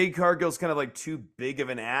 but Jade Cargill's kind of like too big of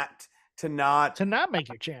an act to not make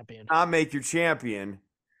your champion. Not make your champion.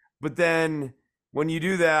 But then when you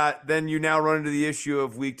do that, then you now run into the issue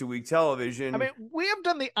of week-to-week television. I mean, we have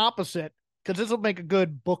done the opposite, because this will make a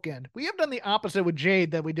good bookend. We have done the opposite with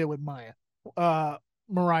Jade that we did with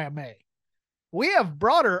Mariah May. We have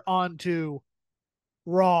brought her onto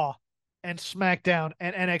Raw and SmackDown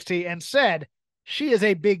and NXT and said she is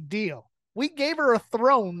a big deal. We gave her a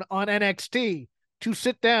throne on NXT to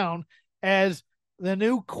sit down as the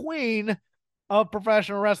new queen of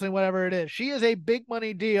professional wrestling, whatever it is. She is a big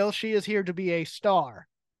money deal. She is here to be a star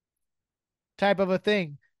type of a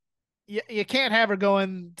thing. You can't have her go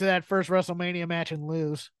into that first WrestleMania match and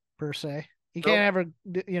lose, per se. You can't have her,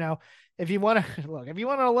 if you want to look, if you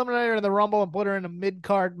want to eliminate her in the Rumble and put her in a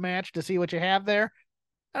mid-card match to see what you have there,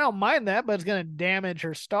 I don't mind that, but it's going to damage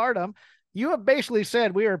her stardom. You have basically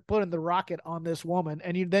said we are putting the rocket on this woman,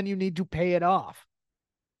 and then you need to pay it off.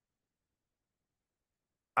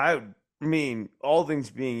 I mean, all things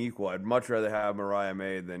being equal, I'd much rather have Mariah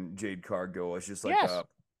May than Jade Cargill. It's just like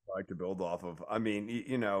like to build off of. I mean,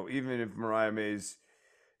 even if Mariah May's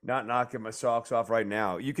not knocking my socks off right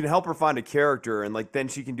now, you can help her find a character, and like then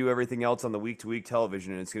she can do everything else on the week-to-week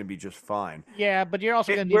television, and it's going to be just fine. Yeah, but you're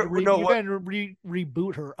also going to need to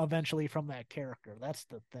reboot her eventually from that character. That's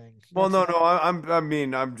the thing.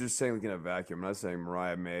 I'm just saying like in a vacuum. I'm not saying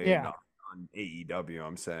Mariah May. Yeah. On AEW,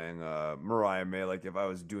 I'm saying Mariah May. Like if I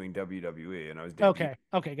was doing WWE and I was okay,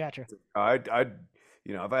 gotcha. I'd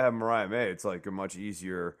if I have Mariah May, it's like a much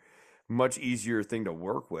easier thing to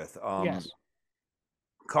work with. Yes.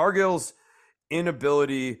 Cargill's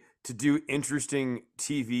inability to do interesting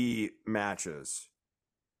TV matches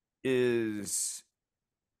is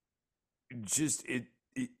just it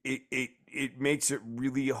makes it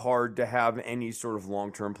really hard to have any sort of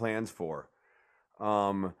long-term plans for.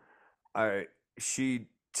 She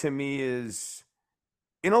to me is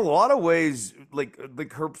in a lot of ways like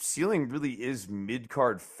her ceiling really is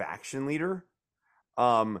mid-card faction leader.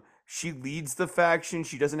 She leads the faction.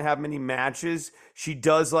 She doesn't have many matches. She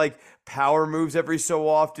does like power moves every so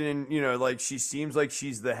often, and like she seems like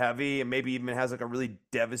she's the heavy, and maybe even has like a really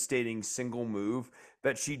devastating single move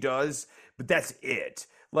that she does, but that's it.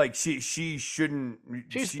 Like she shouldn't.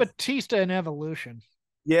 She's Batista in Evolution.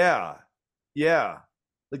 Yeah.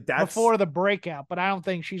 Like that's before the breakout, but I don't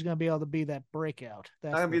think she's going to be able to be that breakout.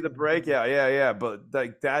 That's not going to be the breakout. Yeah. But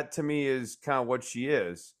like that to me is kind of what she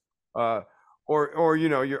is. Or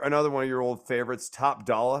you're another one of your old favorites, Top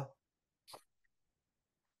Dollar.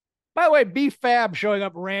 By the way, B-Fab showing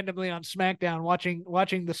up randomly on SmackDown,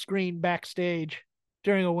 watching the screen backstage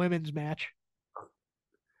during a women's match.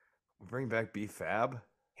 Bring back B-Fab?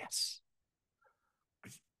 Yes.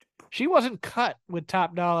 She wasn't cut with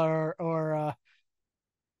Top Dollar or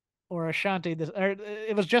Ashanti.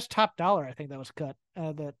 It was just Top Dollar, I think, that was cut.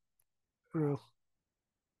 That grew.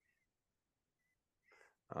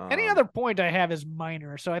 Any other point I have is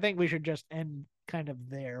minor, so I think we should just end kind of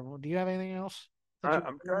there. Well, do you have anything else?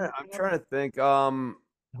 I'm trying to think. Oh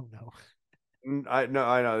no. I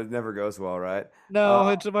know it never goes well, right? No,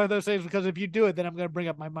 it's one of those things because if you do it, then I'm going to bring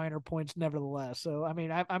up my minor points nevertheless. So I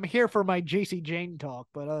mean, I'm here for my JC Jane talk,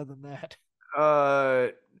 but other than that,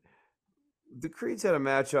 the Creeds had a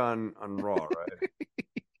match on Raw,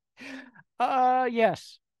 right?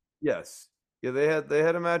 Yes. Yeah, they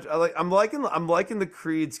had a match. I'm liking the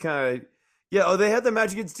Creeds kind of. Yeah, they had the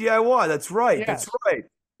match against DIY. That's right. Yes. That's right.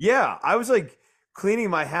 Yeah, I was like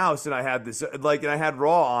cleaning my house and I had this and I had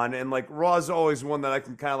Raw on, and like Raw's always one that I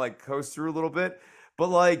can kind of like coast through a little bit, but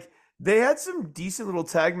like they had some decent little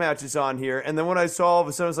tag matches on here, and then when I saw all of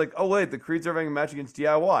a sudden I was like, oh wait, the Creeds are having a match against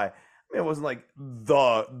DIY. I mean, it wasn't like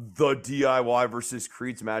the DIY versus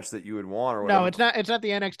Creeds match that you would want or whatever. No, it's not. It's not the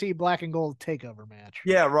NXT Black and Gold Takeover match.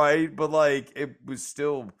 Yeah, right. But like, it was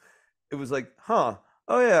like, huh?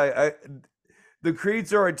 Oh yeah, the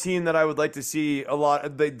Creeds are a team that I would like to see a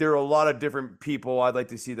lot. There are a lot of different people I'd like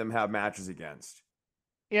to see them have matches against.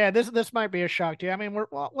 Yeah, this might be a shock to you. I mean,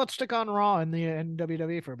 let's stick on Raw in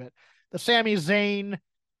WWE for a bit. The Sami Zayn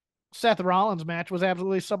Seth Rollins match was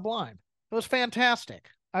absolutely sublime. It was fantastic.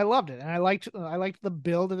 I loved it, and I liked the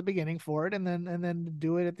build at the beginning for it, and then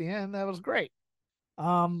do it at the end. That was great.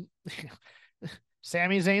 Sami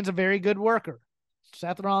Zayn's a very good worker.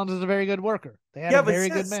 Seth Rollins is a very good worker. They had a very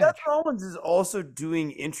good match. Seth Rollins is also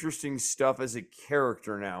doing interesting stuff as a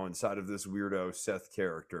character now inside of this weirdo Seth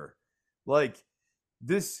character. Like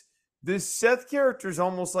this Seth character is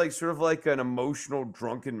almost like sort of like an emotional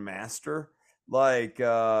drunken master, like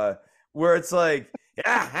where it's like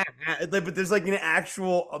Yeah, but there's like an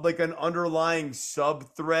actual, like an underlying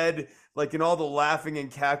sub thread, like in all the laughing and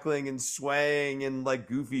cackling and swaying and like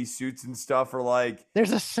goofy suits and stuff are like,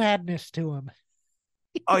 There's a sadness to him.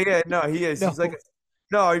 oh yeah, no, he is. He's like,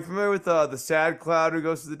 No, no, are you familiar with the sad clown who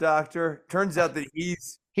goes to the doctor? Turns out that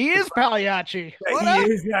he's he the is Pagliacci. clown. What He up?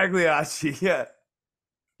 is Pagliacci. Yeah.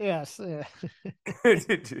 Yes. We're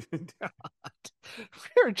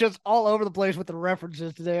just all over the place with the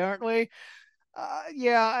references today, aren't we?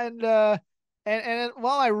 Yeah, and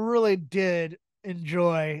while I really did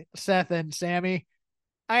enjoy Seth and Sammy,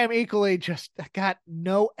 I am equally just got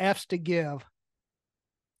no F's to give.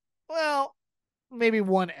 Well, maybe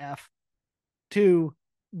one F to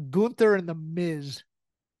Gunther and the Miz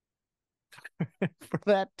for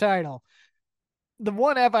that title. The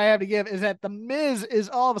one F I have to give is that the Miz is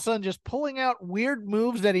all of a sudden just pulling out weird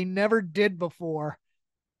moves that he never did before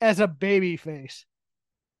as a baby face.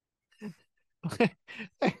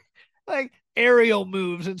 Like aerial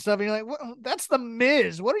moves and stuff. And you're like, what? That's the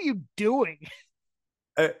Miz. What are you doing?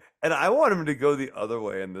 And I want him to go the other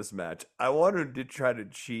way in this match. I want him to try to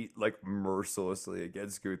cheat like mercilessly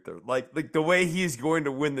against Gunther. Like the way he's going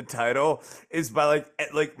to win the title is by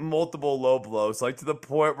like multiple low blows, like to the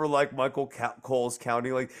point where like Cole's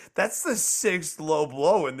counting like that's the 6th low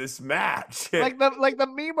blow in this match. Like the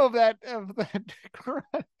meme of that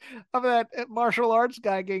of that martial arts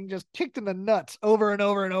guy getting just kicked in the nuts over and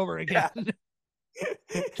over and over again. Yeah.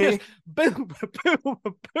 Just boom, boom,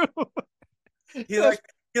 boom.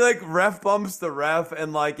 He ref bumps the ref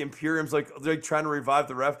and like Imperium's like trying to revive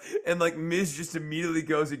the ref and like Miz just immediately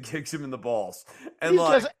goes and kicks him in the balls and He's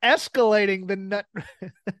like just escalating the nut.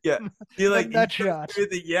 yeah he like the nut shot.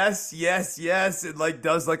 The yes and like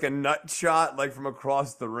does like a nut shot like from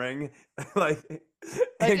across the ring like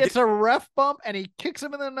It's a ref bump and he kicks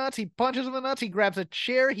him in the nuts. He punches him in the nuts. He grabs a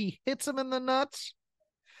chair. He hits him in the nuts.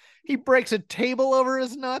 He breaks a table over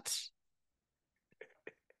his nuts.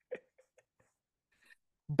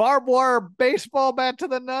 Barbed wire baseball bat to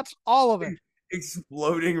the nuts, all of it.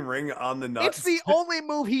 Exploding ring on the nuts. It's the only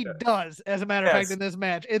move he does, as a matter of fact, in this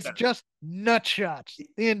match. It's just nut shots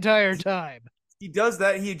the entire time. He does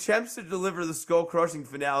that. He attempts to deliver the skull crushing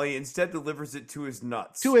finale, instead delivers it to his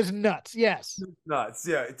nuts. To his nuts, yes. Nuts,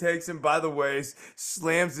 yeah. It takes him by the waist,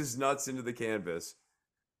 slams his nuts into the canvas,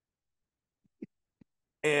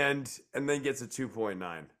 and then gets a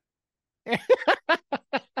 2.9.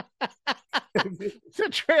 It's a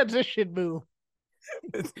transition move.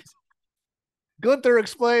 Gunther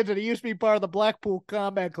explains that he used to be part of the Blackpool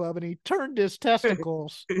Combat Club and he turned his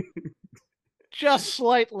testicles just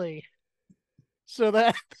slightly so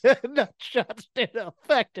that the nut shots didn't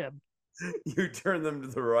affect him. You turn them to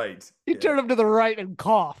the right. You turn them to the right and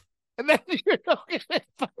cough. And then you're looking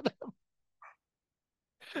for them.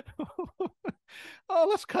 Oh,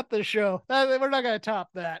 let's cut this show. We're not going to top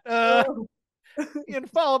that. You can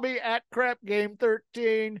follow me at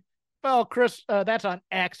CrapGame13. Follow Chris. That's on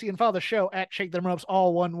X. You can follow the show at Shake Them Ropes,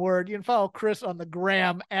 all one word. You can follow Chris on the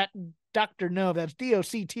gram at Dr. Nove. That's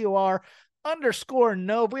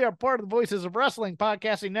DOCTOR_Nove. We are part of the Voices of Wrestling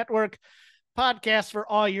Podcasting Network. Podcasts for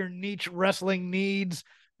all your niche wrestling needs.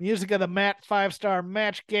 Music of the Mat, 5-star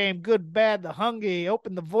match game, Good Bad, the Hungee,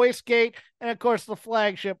 Open the Voice Gate, and of course the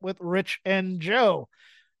flagship with Rich and Joe.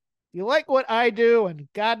 You like what I do, and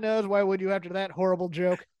God knows why would you after that horrible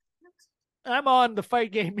joke. I'm on the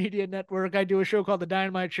Fight Game Media Network. I do a show called The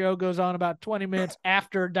Dynamite Show. Goes on about 20 minutes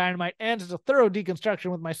after Dynamite ends. It's a thorough deconstruction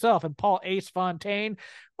with myself and Paul Ace Fontaine,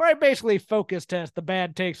 where I basically focus test the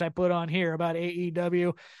bad takes I put on here about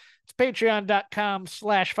AEW. It's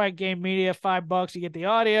patreon.com/Fight Game Media. $5, you get the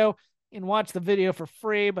audio. You can watch the video for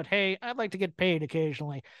free, but hey, I'd like to get paid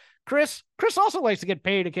occasionally. Chris also likes to get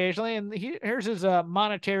paid occasionally, and here's his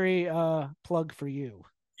monetary plug for you.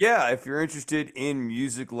 Yeah, if you're interested in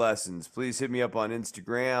music lessons, please hit me up on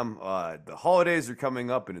Instagram. The holidays are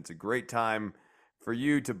coming up, and it's a great time for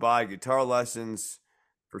you to buy guitar lessons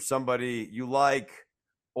for somebody you like,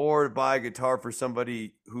 or to buy a guitar for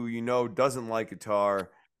somebody who you know doesn't like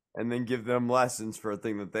guitar, and then give them lessons for a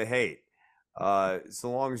thing that they hate.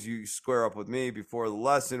 So long as you square up with me before the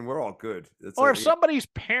lesson, we're all good. Or if somebody's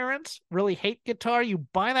parents really hate guitar, you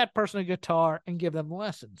buy that person a guitar and give them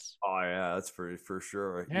lessons. Oh yeah, that's for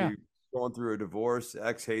sure. Yeah. You going through a divorce,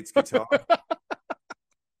 ex hates guitar.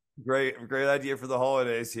 Great idea for the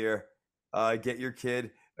holidays here. Get your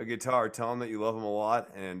kid a guitar, tell him that you love him a lot,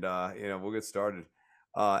 and we'll get started.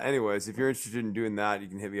 Anyways, if you're interested in doing that, you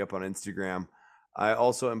can hit me up on Instagram. I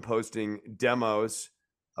also am posting demos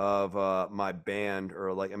of my band,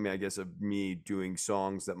 or I guess of me doing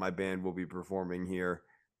songs that my band will be performing here,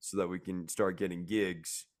 so that we can start getting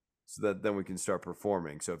gigs. so that then we can start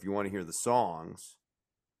performing. So if you want to hear the songs,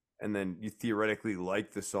 and then you theoretically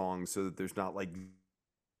like the songs, so that there's not like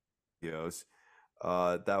videos,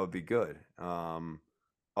 that would be good.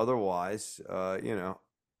 Otherwise,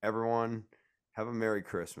 everyone have a Merry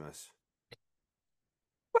Christmas.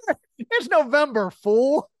 It's November,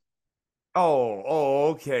 fool.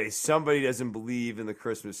 Okay. Somebody doesn't believe in the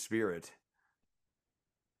Christmas spirit.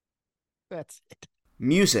 That's it.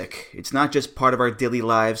 Music. It's not just part of our daily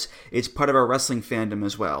lives, it's part of our wrestling fandom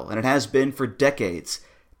as well, and it has been for decades.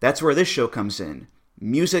 That's where this show comes in.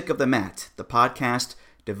 Music of the Mat, the podcast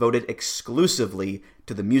devoted exclusively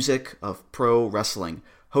to the music of pro wrestling,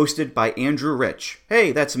 hosted by Andrew Rich.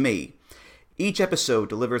 Hey, that's me. Each episode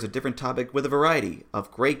delivers a different topic with a variety of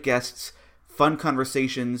great guests, fun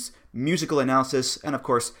conversations, musical analysis, and of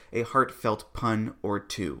course, a heartfelt pun or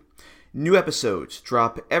two. New episodes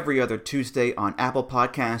drop every other Tuesday on Apple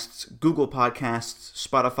Podcasts, Google Podcasts,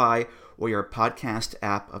 Spotify, or your podcast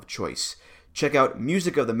app of choice. Check out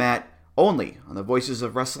Music of the Mat only on the Voices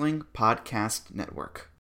of Wrestling Podcast Network.